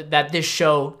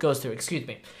 excuse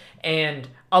me. And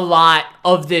a lot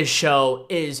of this show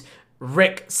is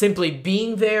Rick simply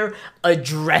being there,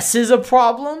 addresses a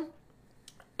problem,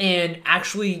 and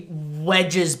actually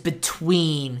wedges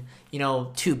between,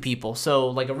 two people. So,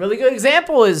 like, a really good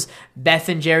example is Beth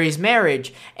and Jerry's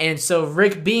marriage. And so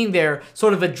Rick being there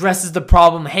sort of addresses the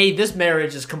problem, hey, this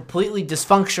marriage is completely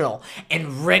dysfunctional.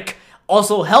 And Rick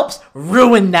also helps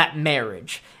ruin that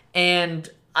marriage. And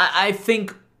I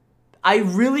think I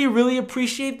really, really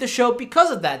appreciate the show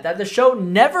because of that the show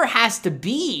never has to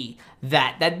be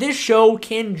that this show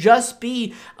can just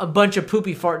be a bunch of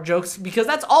poopy fart jokes, because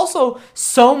that's also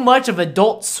so much of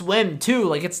Adult Swim too.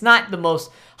 Like, it's not the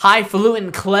most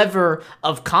highfalutin clever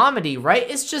of comedy, right?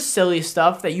 It's just silly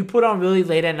stuff that you put on really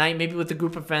late at night, maybe with a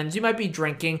group of friends. You might be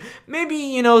drinking,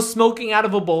 maybe, smoking out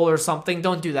of a bowl or something.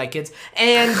 Don't do that, kids.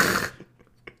 And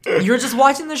you're just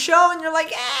watching the show and you're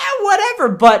like, whatever.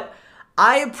 But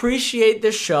I appreciate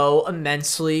the show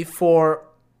immensely for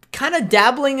kind of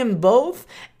dabbling in both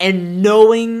and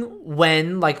knowing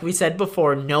when, like we said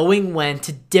before, knowing when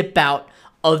to dip out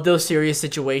of those serious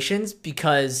situations,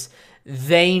 because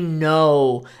they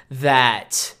know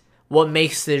that what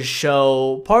makes this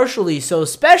show partially so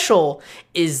special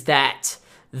is that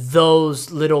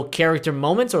those little character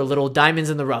moments or little diamonds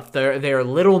in the rough. They're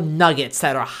little nuggets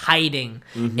that are hiding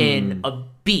in a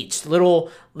beach, little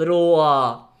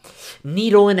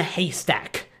needle in a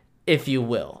haystack, if you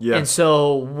will. Yeah. And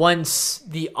so once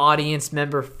the audience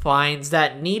member finds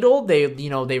that needle, they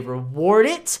reward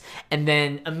it, and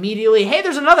then immediately, hey,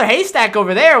 there's another haystack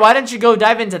over there. Why don't you go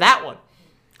dive into that one?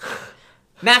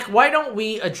 Mac, why don't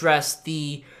we address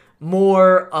the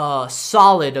more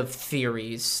solid of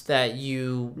theories that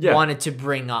you wanted to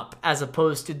bring up, as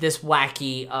opposed to this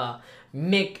wacky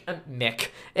Mick.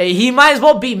 He might as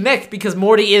well be Mick because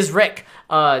Morty is Rick.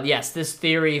 Yes, this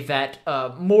theory that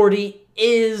Morty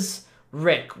is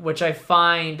Rick, which I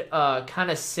find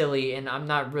kind of silly, and I'm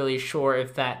not really sure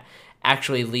if that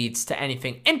actually leads to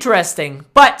anything interesting.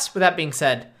 But with that being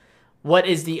said, what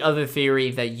is the other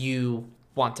theory that you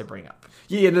want to bring up?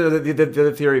 Yeah, the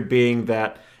other theory being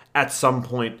that at some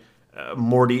point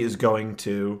Morty is going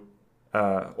to,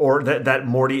 or that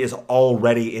Morty is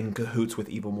already in cahoots with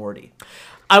evil Morty.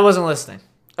 I wasn't listening.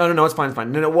 Oh, no, it's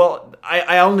fine. No, well,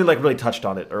 I only really touched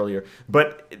on it earlier.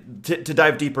 But to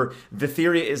dive deeper, the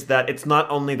theory is that it's not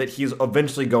only that he's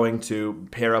eventually going to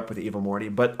pair up with evil Morty,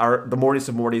 but the Mortys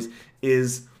of Mortys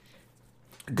is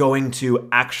going to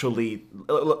actually,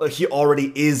 he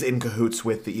already is in cahoots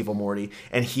with the evil Morty,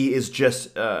 and he is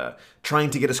just trying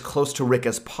to get as close to Rick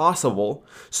as possible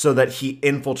so that he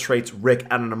infiltrates Rick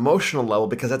at an emotional level,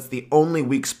 because that's the only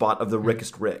weak spot of the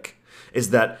Rickest Rick.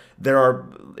 Is that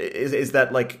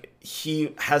like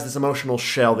he has this emotional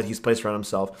shell that he's placed around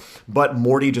himself, but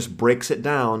Morty just breaks it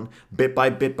down bit by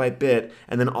bit by bit,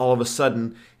 and then all of a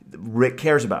sudden Rick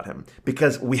cares about him,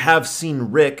 because we have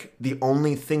seen Rick, the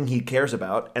only thing he cares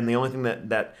about and the only thing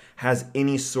that has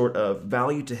any sort of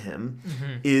value to him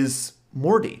is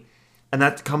Morty. And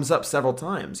that comes up several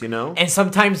times, And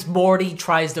sometimes Morty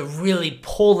tries to really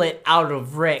pull it out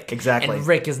of Rick. Exactly. And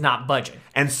Rick is not budging.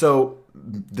 And so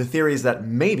the theory is that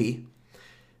maybe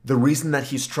the reason that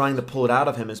he's trying to pull it out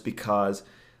of him is because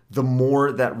the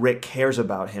more that Rick cares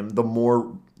about him, the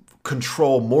more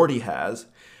control Morty has.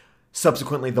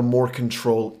 Subsequently, the more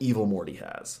control evil Morty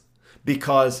has.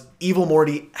 Because evil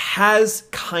Morty has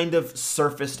kind of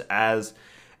surfaced as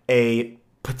a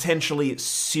potentially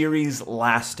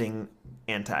series-lasting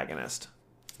antagonist.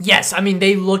 Yes, I mean,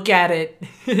 they look at it.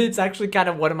 It's actually kind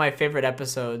of one of my favorite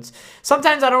episodes.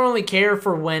 Sometimes I don't really care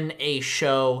for when a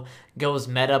show goes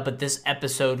meta, but this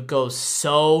episode goes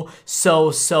so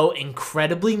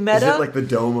incredibly meta. Is it like the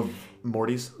dome of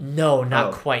Morty's? No,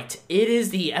 not quite. It is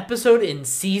the episode in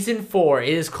season 4.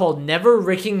 It is called Never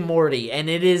Ricking Morty, and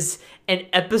it is an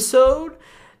episode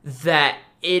that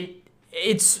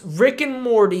it's Rick and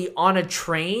Morty on a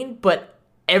train, but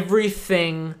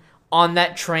everything on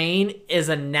that train is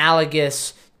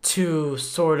analogous to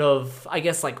sort of, I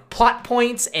guess, like plot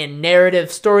points and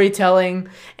narrative storytelling,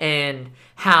 and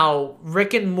how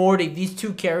Rick and Morty, these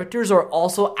two characters, are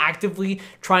also actively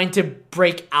trying to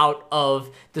break out of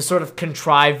the sort of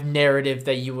contrived narrative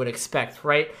that you would expect,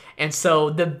 right? And so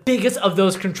the biggest of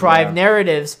those contrived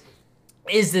narratives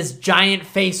is this giant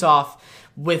face-off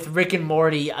with Rick and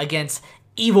Morty against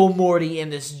evil Morty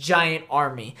and this giant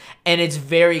army. And it's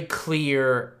very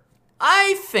clear,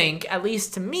 I think, at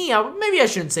least to me, maybe I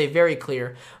shouldn't say very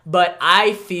clear, but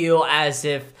I feel as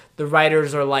if the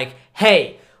writers are like,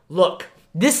 hey, look,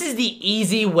 this is the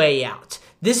easy way out.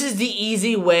 This is the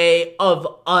easy way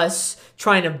of us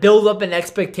trying to build up an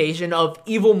expectation of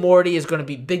evil Morty is going to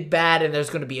be big bad, and there's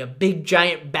going to be a big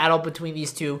giant battle between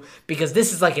these two, because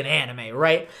this is like an anime,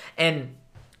 right? And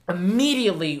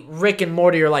immediately Rick and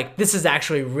Morty are like, this is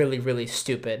actually really, really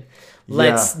stupid.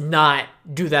 Let's not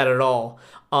do that at all.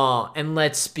 And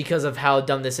let's, because of how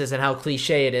dumb this is and how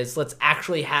cliche it is, let's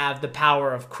actually have the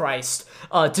power of Christ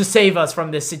to save us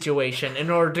from this situation in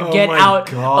order to get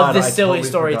out of this silly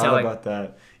storytelling. About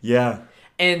that. Yeah.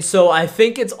 And so I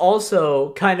think it's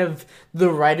also kind of the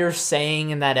writer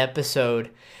saying in that episode,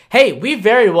 hey, we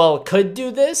very well could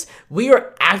do this. We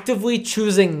are actively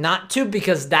choosing not to,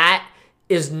 because that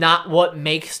is not what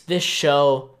makes this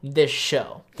show this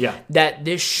show. Yeah. That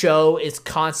this show is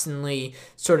constantly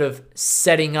sort of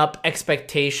setting up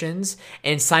expectations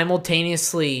and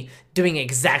simultaneously doing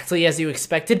exactly as you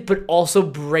expected, but also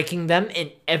breaking them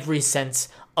in every sense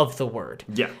of the word.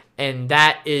 Yeah. And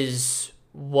that is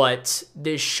what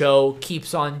this show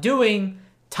keeps on doing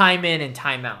time in and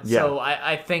time out. Yeah. So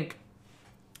I think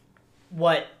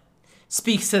what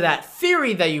speaks to that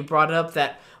theory that you brought up,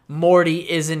 that Morty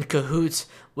is in cahoots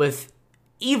with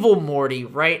evil Morty,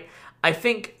 right? I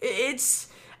think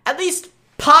it's at least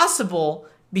possible,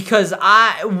 because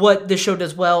what the show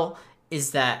does well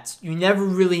is that you never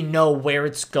really know where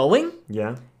it's going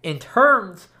in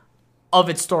terms of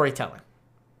its storytelling.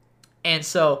 And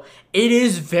so it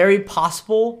is very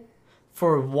possible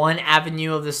for one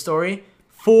avenue of the story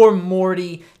for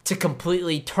Morty to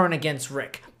completely turn against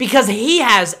Rick, because he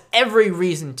has every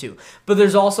reason to. But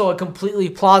there's also a completely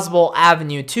plausible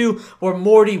avenue too, where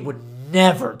Morty would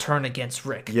never turn against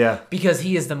Rick. Yeah. Because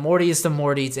he is the Mortiest of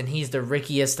Mortys and he's the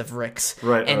Rickiest of Ricks.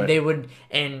 Right. And they would,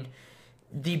 and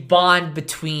the bond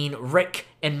between Rick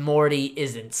and Morty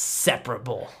is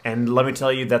inseparable. And let me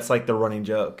tell you, that's like the running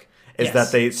joke. Is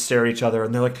that they stare at each other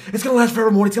and they're like, it's going to last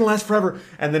forever, Morty, it's going to last forever.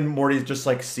 And then Morty's just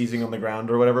like seizing on the ground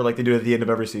or whatever, like they do at the end of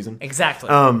every season. Exactly.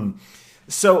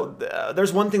 So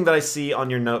there's one thing that I see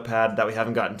on your notepad that we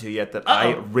haven't gotten to yet that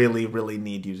I really, really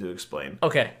need you to explain.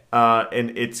 Okay.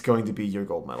 And it's going to be your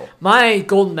gold medal. My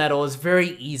gold medal is very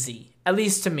easy, at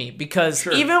least to me, because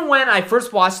even when I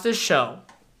first watched this show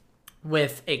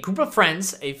with a group of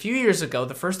friends a few years ago,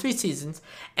 the first 3 seasons,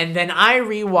 and then I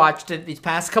rewatched it these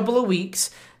past couple of weeks,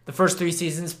 the first 3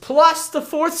 seasons plus the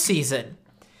 4th season,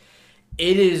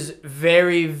 it is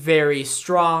very, very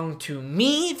strong to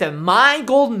me that my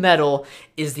gold medal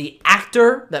is the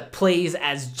actor that plays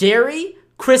as Jerry,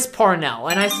 Chris Parnell.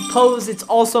 And I suppose it's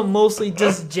also mostly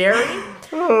just Jerry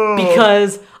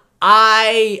because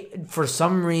for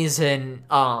some reason,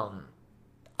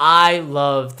 I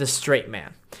love the straight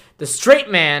man. The straight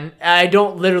man, I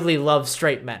don't literally love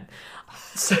straight men.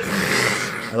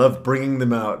 I love bringing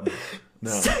them out.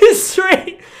 No.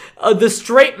 The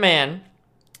straight man,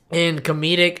 in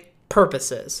comedic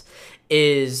purposes,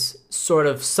 is sort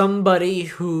of somebody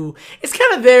who is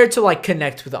kind of there to like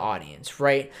connect with the audience,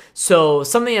 right? So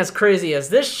something as crazy as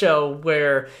this show,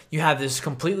 where you have this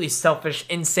completely selfish,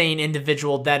 insane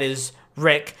individual that is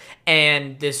Rick,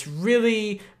 and this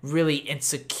really, really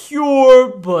insecure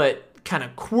but kind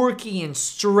of quirky and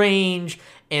strange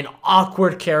and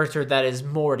awkward character that is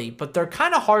Morty, but they're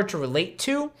kind of hard to relate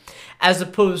to, as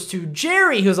opposed to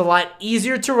Jerry, who's a lot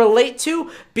easier to relate to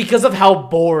because of how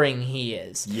boring he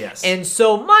is. Yes. And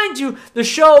so, mind you, the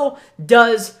show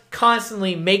does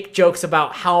constantly make jokes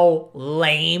about how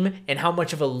lame and how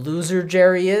much of a loser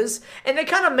Jerry is, and they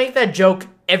kind of make that joke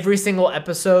every single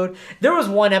episode. There was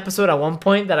one episode at one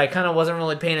point that I kind of wasn't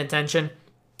really paying attention,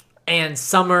 and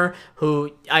Summer,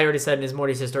 who I already said is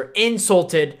Morty's sister,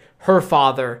 insulted her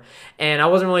father, and I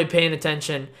wasn't really paying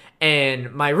attention,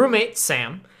 and my roommate,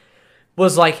 Sam,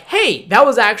 was like, hey, that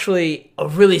was actually a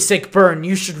really sick burn.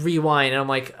 You should rewind. And I'm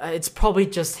like, it's probably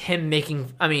just her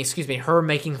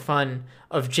making fun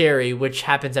of Jerry, which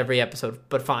happens every episode,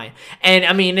 but fine. And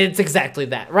I mean, it's exactly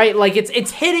that, right? Like,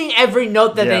 it's hitting every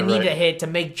note that they need to hit to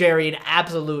make Jerry an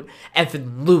absolute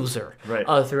effing loser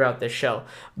throughout this show.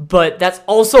 But that's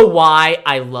also why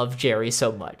I love Jerry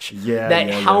so much.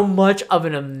 How much of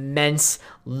an immense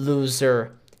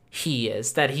loser he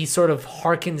is, that he sort of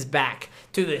harkens back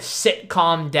to the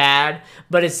sitcom dad,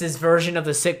 but it's this version of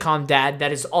the sitcom dad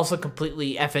that is also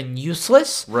completely effing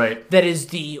useless. Right. That is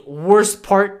the worst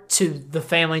part to the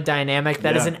family dynamic.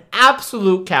 That is an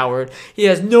absolute coward. He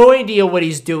has no idea what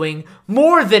he's doing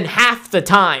more than half the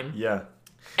time. Yeah.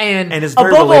 And is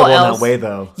very relatable in that way,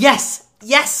 though. Yes.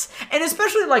 And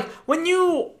especially, like, when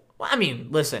you... I mean,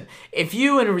 listen, if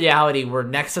you in reality were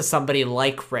next to somebody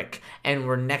like Rick and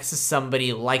were next to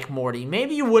somebody like Morty,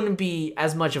 maybe you wouldn't be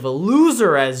as much of a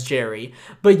loser as Jerry,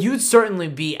 but you'd certainly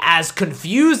be as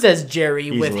confused as Jerry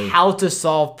with how to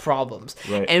solve problems.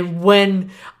 Right. And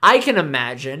when I can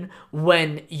imagine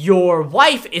when your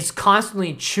wife is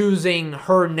constantly choosing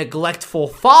her neglectful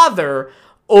father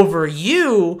over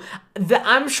you,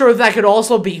 I'm sure that could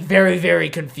also be very, very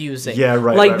confusing. Yeah,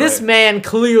 right. Like, this man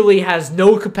clearly has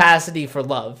no capacity for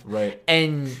love. Right.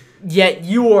 And yet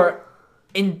you are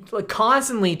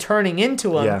constantly turning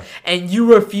into him, and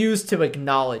you refuse to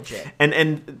acknowledge it.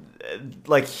 And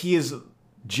like, he is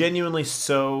genuinely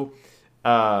so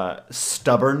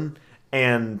stubborn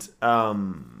and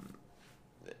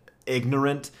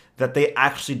ignorant that they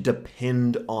actually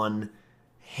depend on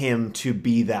him to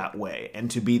be that way and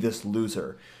to be this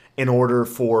loser in order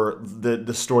for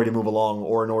the story to move along,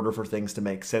 or in order for things to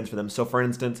make sense for them. So, for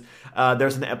instance,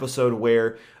 there's an episode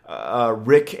where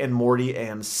Rick and Morty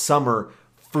and Summer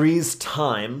freeze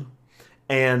time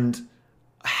and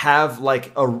have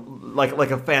like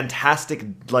a fantastic,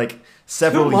 like,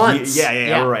 several 2 months. years.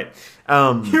 Yeah, we're right.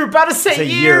 You were about to say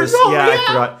years. Oh, yeah, I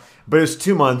forgot. But it was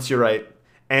 2 months. You're right.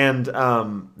 And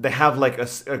they have like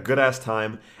a good ass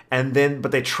time.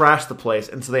 But they trash the place,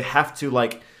 and so they have to,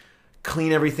 like,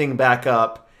 clean everything back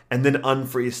up and then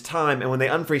unfreeze time. And when they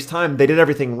unfreeze time, they did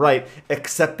everything right,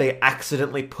 except they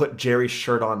accidentally put Jerry's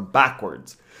shirt on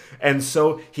backwards. And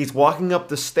so he's walking up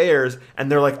the stairs, and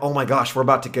they're like, oh my gosh, we're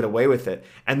about to get away with it.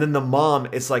 And then the mom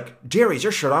is like, Jerry, is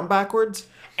your shirt on backwards?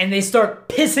 And they start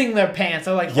pissing their pants.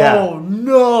 They're like, oh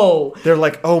no. They're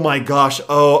like, oh my gosh,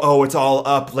 oh, it's all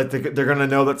up. Like, they're going to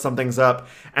know that something's up.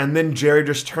 And then Jerry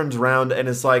just turns around and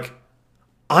is like,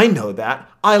 I know that.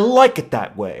 I like it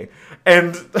that way.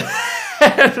 And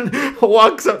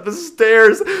walks up the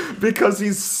stairs because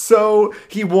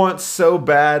he wants so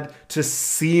bad to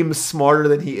seem smarter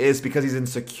than he is, because he's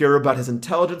insecure about his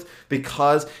intelligence,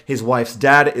 because his wife's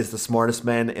dad is the smartest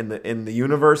man in the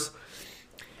universe.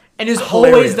 And is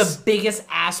always the biggest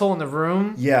asshole in the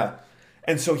room. Yeah.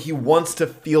 And so he wants to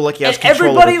feel like he has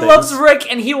control everybody over loves things.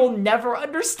 Rick, and he will never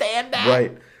understand that.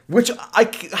 Right.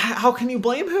 How can you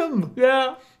blame him?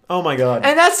 Yeah. Oh my god.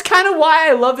 And that's kind of why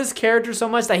I love his character so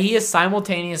much, that he is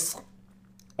simultaneous.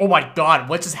 Oh my god,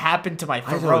 what just happened to my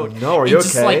throat? I don't know. Are you okay?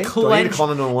 Just, like, Do I need to call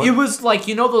 911? It was like,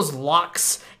 you know those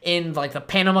locks in, like, the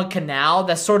Panama Canal?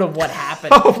 That's sort of what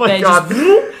happened. Oh my god.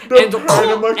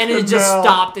 And it just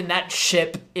stopped, and that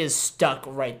ship is stuck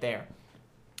right there.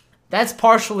 That's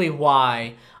partially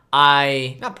why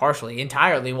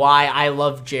entirely why I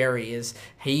love Jerry. Is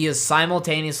he is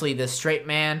simultaneously this straight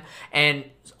man, and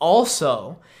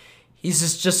also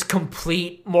he's just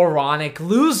complete moronic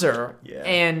loser. Yeah.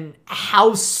 And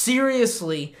how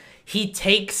seriously he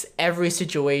takes every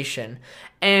situation.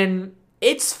 And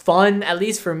it's fun, at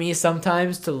least for me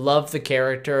sometimes, to love the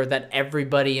character that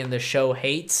everybody in the show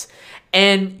hates.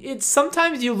 And it's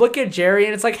sometimes you look at Jerry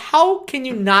and it's like, how can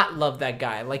you not love that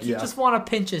guy? Like, you just want to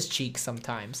pinch his cheek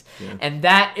sometimes. Yeah. And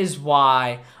that is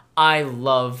why I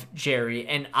love Jerry,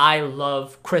 and I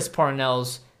love Chris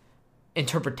Parnell's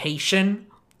interpretation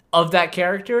of that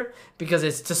character, because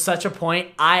it's to such a point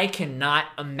I cannot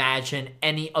imagine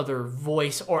any other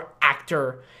voice or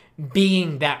actor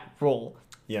being that role.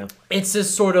 Yeah. It's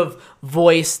this sort of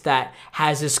voice that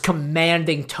has this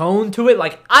commanding tone to it.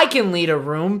 Like, I can lead a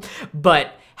room,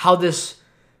 but how this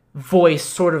voice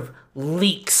sort of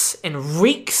leaks and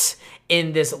reeks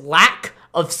in this lack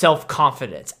of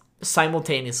self-confidence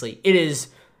simultaneously. It is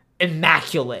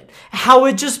immaculate. How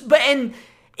it just... and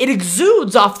it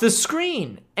exudes off the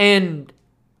screen. And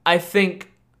I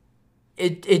think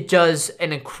it does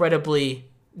an incredibly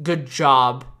good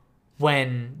job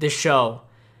when the show...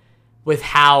 with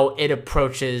how it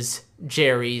approaches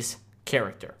Jerry's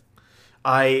character.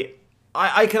 I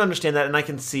I can understand that, and I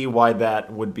can see why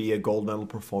that would be a gold medal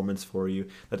performance for you.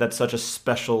 That's such a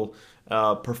special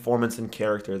performance and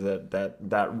character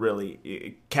that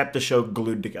really kept the show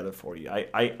glued together for you.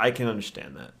 I can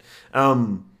understand that.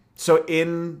 So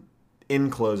in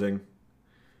closing,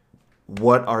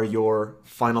 what are your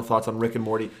final thoughts on Rick and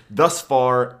Morty thus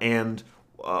far, and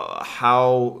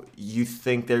how you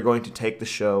think they're going to take the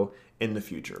show in the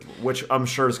future, which I'm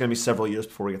sure is going to be several years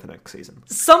before we get the next season?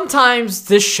 Sometimes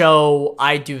this show,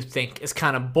 I do think, is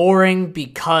kind of boring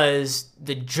because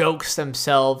the jokes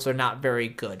themselves are not very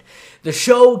good. The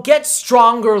show gets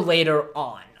stronger later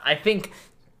on. I think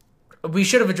we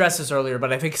should have addressed this earlier,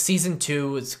 but I think season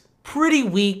 2 is pretty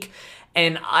weak.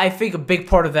 And I think a big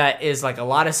part of that is like a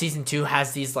lot of season 2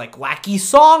 has these like wacky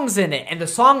songs in it, and the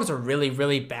songs are really,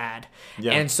 really bad.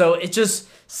 Yeah. And so it just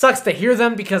sucks to hear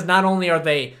them because not only are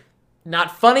they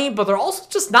not funny, but they're also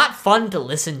just not fun to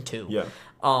listen to. Yeah.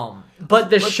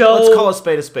 But show... Let's call a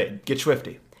spade a spade. Get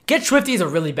Swifty. Get Swifty is a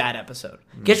really bad episode.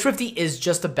 Get Swifty is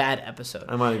just a bad episode.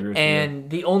 I might agree with you. And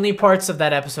the only parts of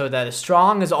that episode that is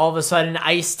strong is all of a sudden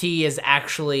Ice-T is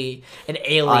actually an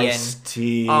alien.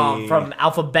 Ice-T. From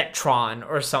Alphabetron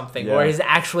or something, or he's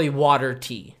actually Water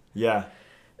T. Yeah.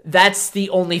 That's the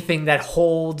only thing that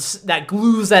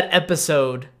glues that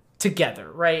episode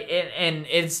together, right? And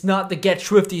it's not the Get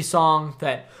Swifty song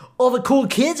that all the cool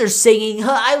kids are singing.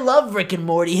 I love Rick and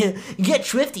Morty. Get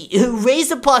Swifty. Raise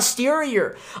the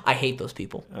posterior. I hate those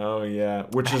people. Oh, yeah.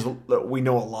 Which is, we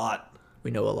know a lot.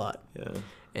 We know a lot. Yeah.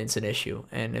 And it's an issue.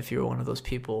 And if you're one of those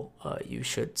people, you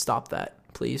should stop that,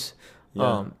 please.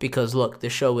 Yeah. Because, look, the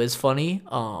show is funny,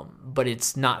 but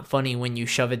it's not funny when you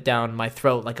shove it down my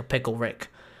throat like a pickle Rick.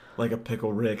 Like a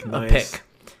pickle Rick. Nice. A pick.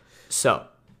 So...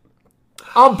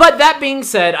 but that being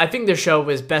said, I think the show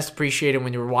is best appreciated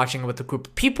when you're watching it with a group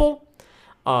of people.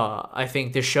 I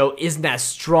think the show isn't as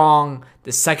strong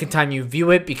the second time you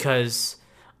view it because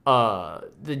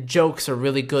the jokes are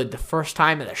really good the first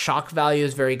time and the shock value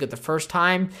is very good the first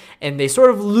time. And they sort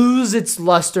of lose its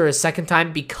luster a second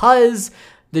time because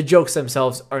the jokes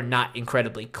themselves are not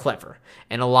incredibly clever.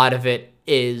 And a lot of it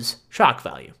is shock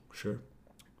value. Sure.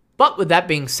 But with that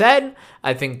being said,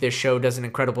 I think this show does an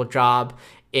incredible job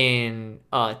in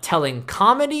telling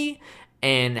comedy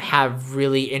and have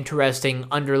really interesting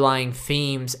underlying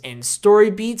themes and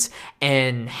story beats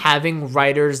and having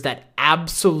writers that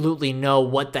absolutely know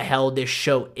what the hell this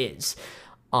show is.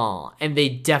 And they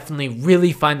definitely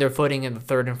really find their footing in the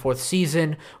 3rd and 4th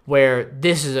season, where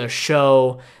this is a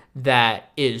show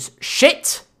that is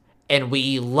shit and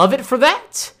we love it for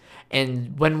that.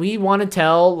 And when we want to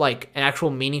tell like an actual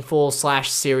meaningful /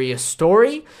 serious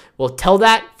story, we'll tell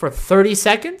that for 30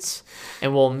 seconds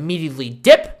and we'll immediately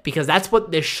dip because that's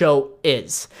what this show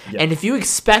is. Yep. And if you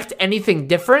expect anything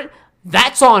different,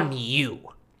 that's on you.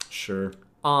 Sure.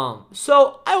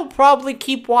 So I will probably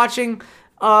keep watching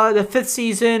the 5th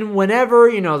season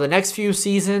whenever, the next few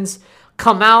seasons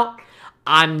come out.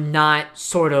 I'm not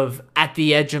sort of at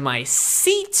the edge of my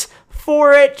seat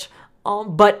for it.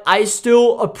 But I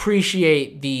still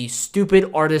appreciate the stupid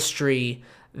artistry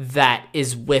that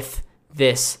is with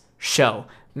this show.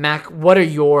 Mac, what are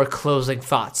your closing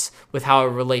thoughts with how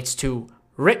it relates to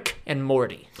Rick and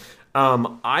Morty?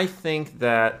 I think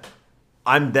that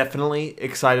I'm definitely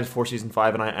excited for season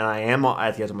 5, and I am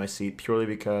at the edge of my seat purely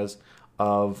because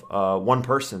of one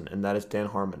person, and that is Dan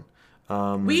Harmon.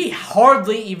 We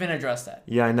hardly even addressed that.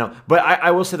 Yeah, I know. But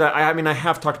I will say that, I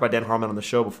have talked about Dan Harmon on the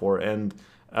show before, and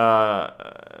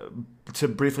to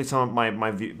briefly sum up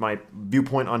my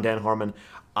viewpoint on Dan Harmon,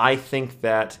 I think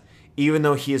that even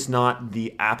though he is not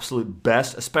the absolute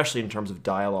best, especially in terms of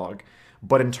dialogue,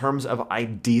 but in terms of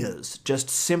ideas, just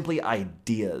simply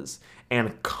ideas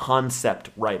and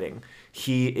concept writing,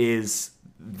 he is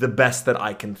the best that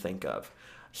I can think of.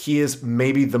 He is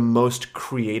maybe the most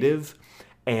creative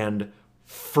and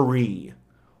free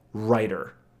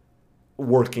writer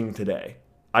working today.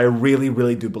 I really,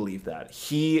 really do believe that.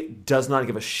 He does not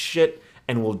give a shit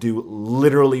and will do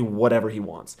literally whatever he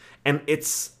wants. And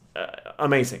it's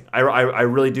amazing. I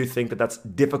really do think that that's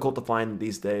difficult to find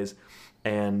these days.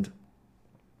 And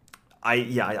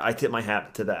I tip my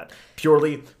hat to that.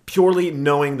 Purely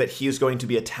knowing that he is going to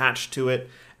be attached to it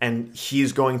and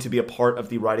he's going to be a part of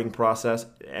the writing process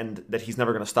and that he's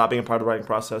never going to stop being a part of the writing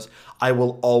process, I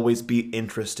will always be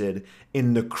interested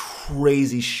in the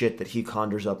crazy shit that he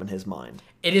conjures up in his mind.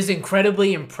 It is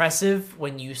incredibly impressive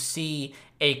when you see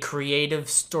a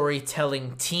creative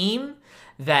storytelling team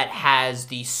that has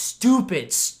these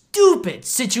stupid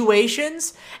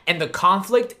situations and the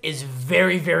conflict is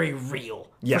very, very real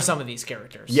for some of these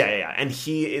characters. Yeah. And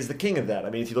he is the king of that.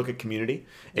 I mean, if you look at Community,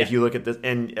 if you look at this,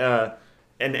 and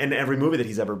and every movie that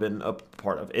he's ever been a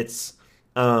part of.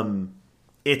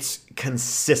 It's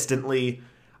consistently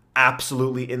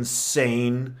absolutely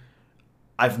insane.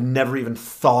 I've never even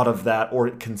thought of that or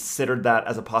considered that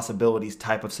as a possibility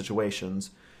type of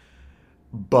situations,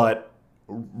 but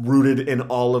rooted in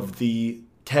all of the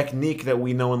technique that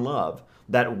we know and love,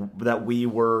 that we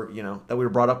were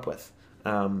brought up with.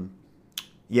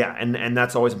 Yeah, and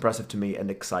that's always impressive to me and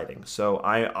exciting. So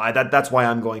that's why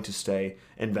I'm going to stay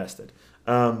invested.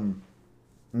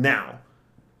 Now,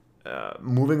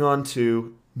 moving on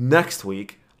to next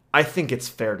week, I think it's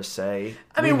fair to say.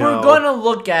 We're going to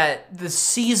look at the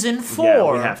season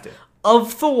 4 we have to.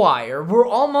 Of The Wire. We're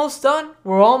almost done.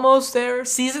 We're almost there.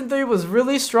 Season 3 was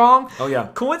really strong. Oh, yeah.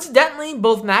 Coincidentally,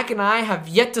 both Mac and I have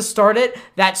yet to start it.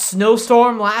 That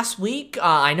snowstorm last week,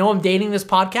 I know I'm dating this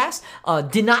podcast,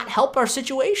 did not help our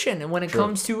situation when it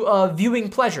comes to viewing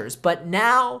pleasures. But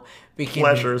now we can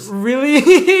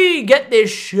really get this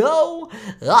show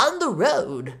on the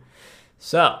road.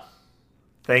 So.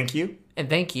 Thank you. And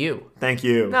thank you. Thank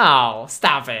you. No,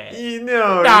 stop it.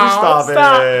 No, stop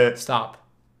it. Stop.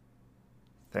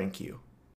 Thank you.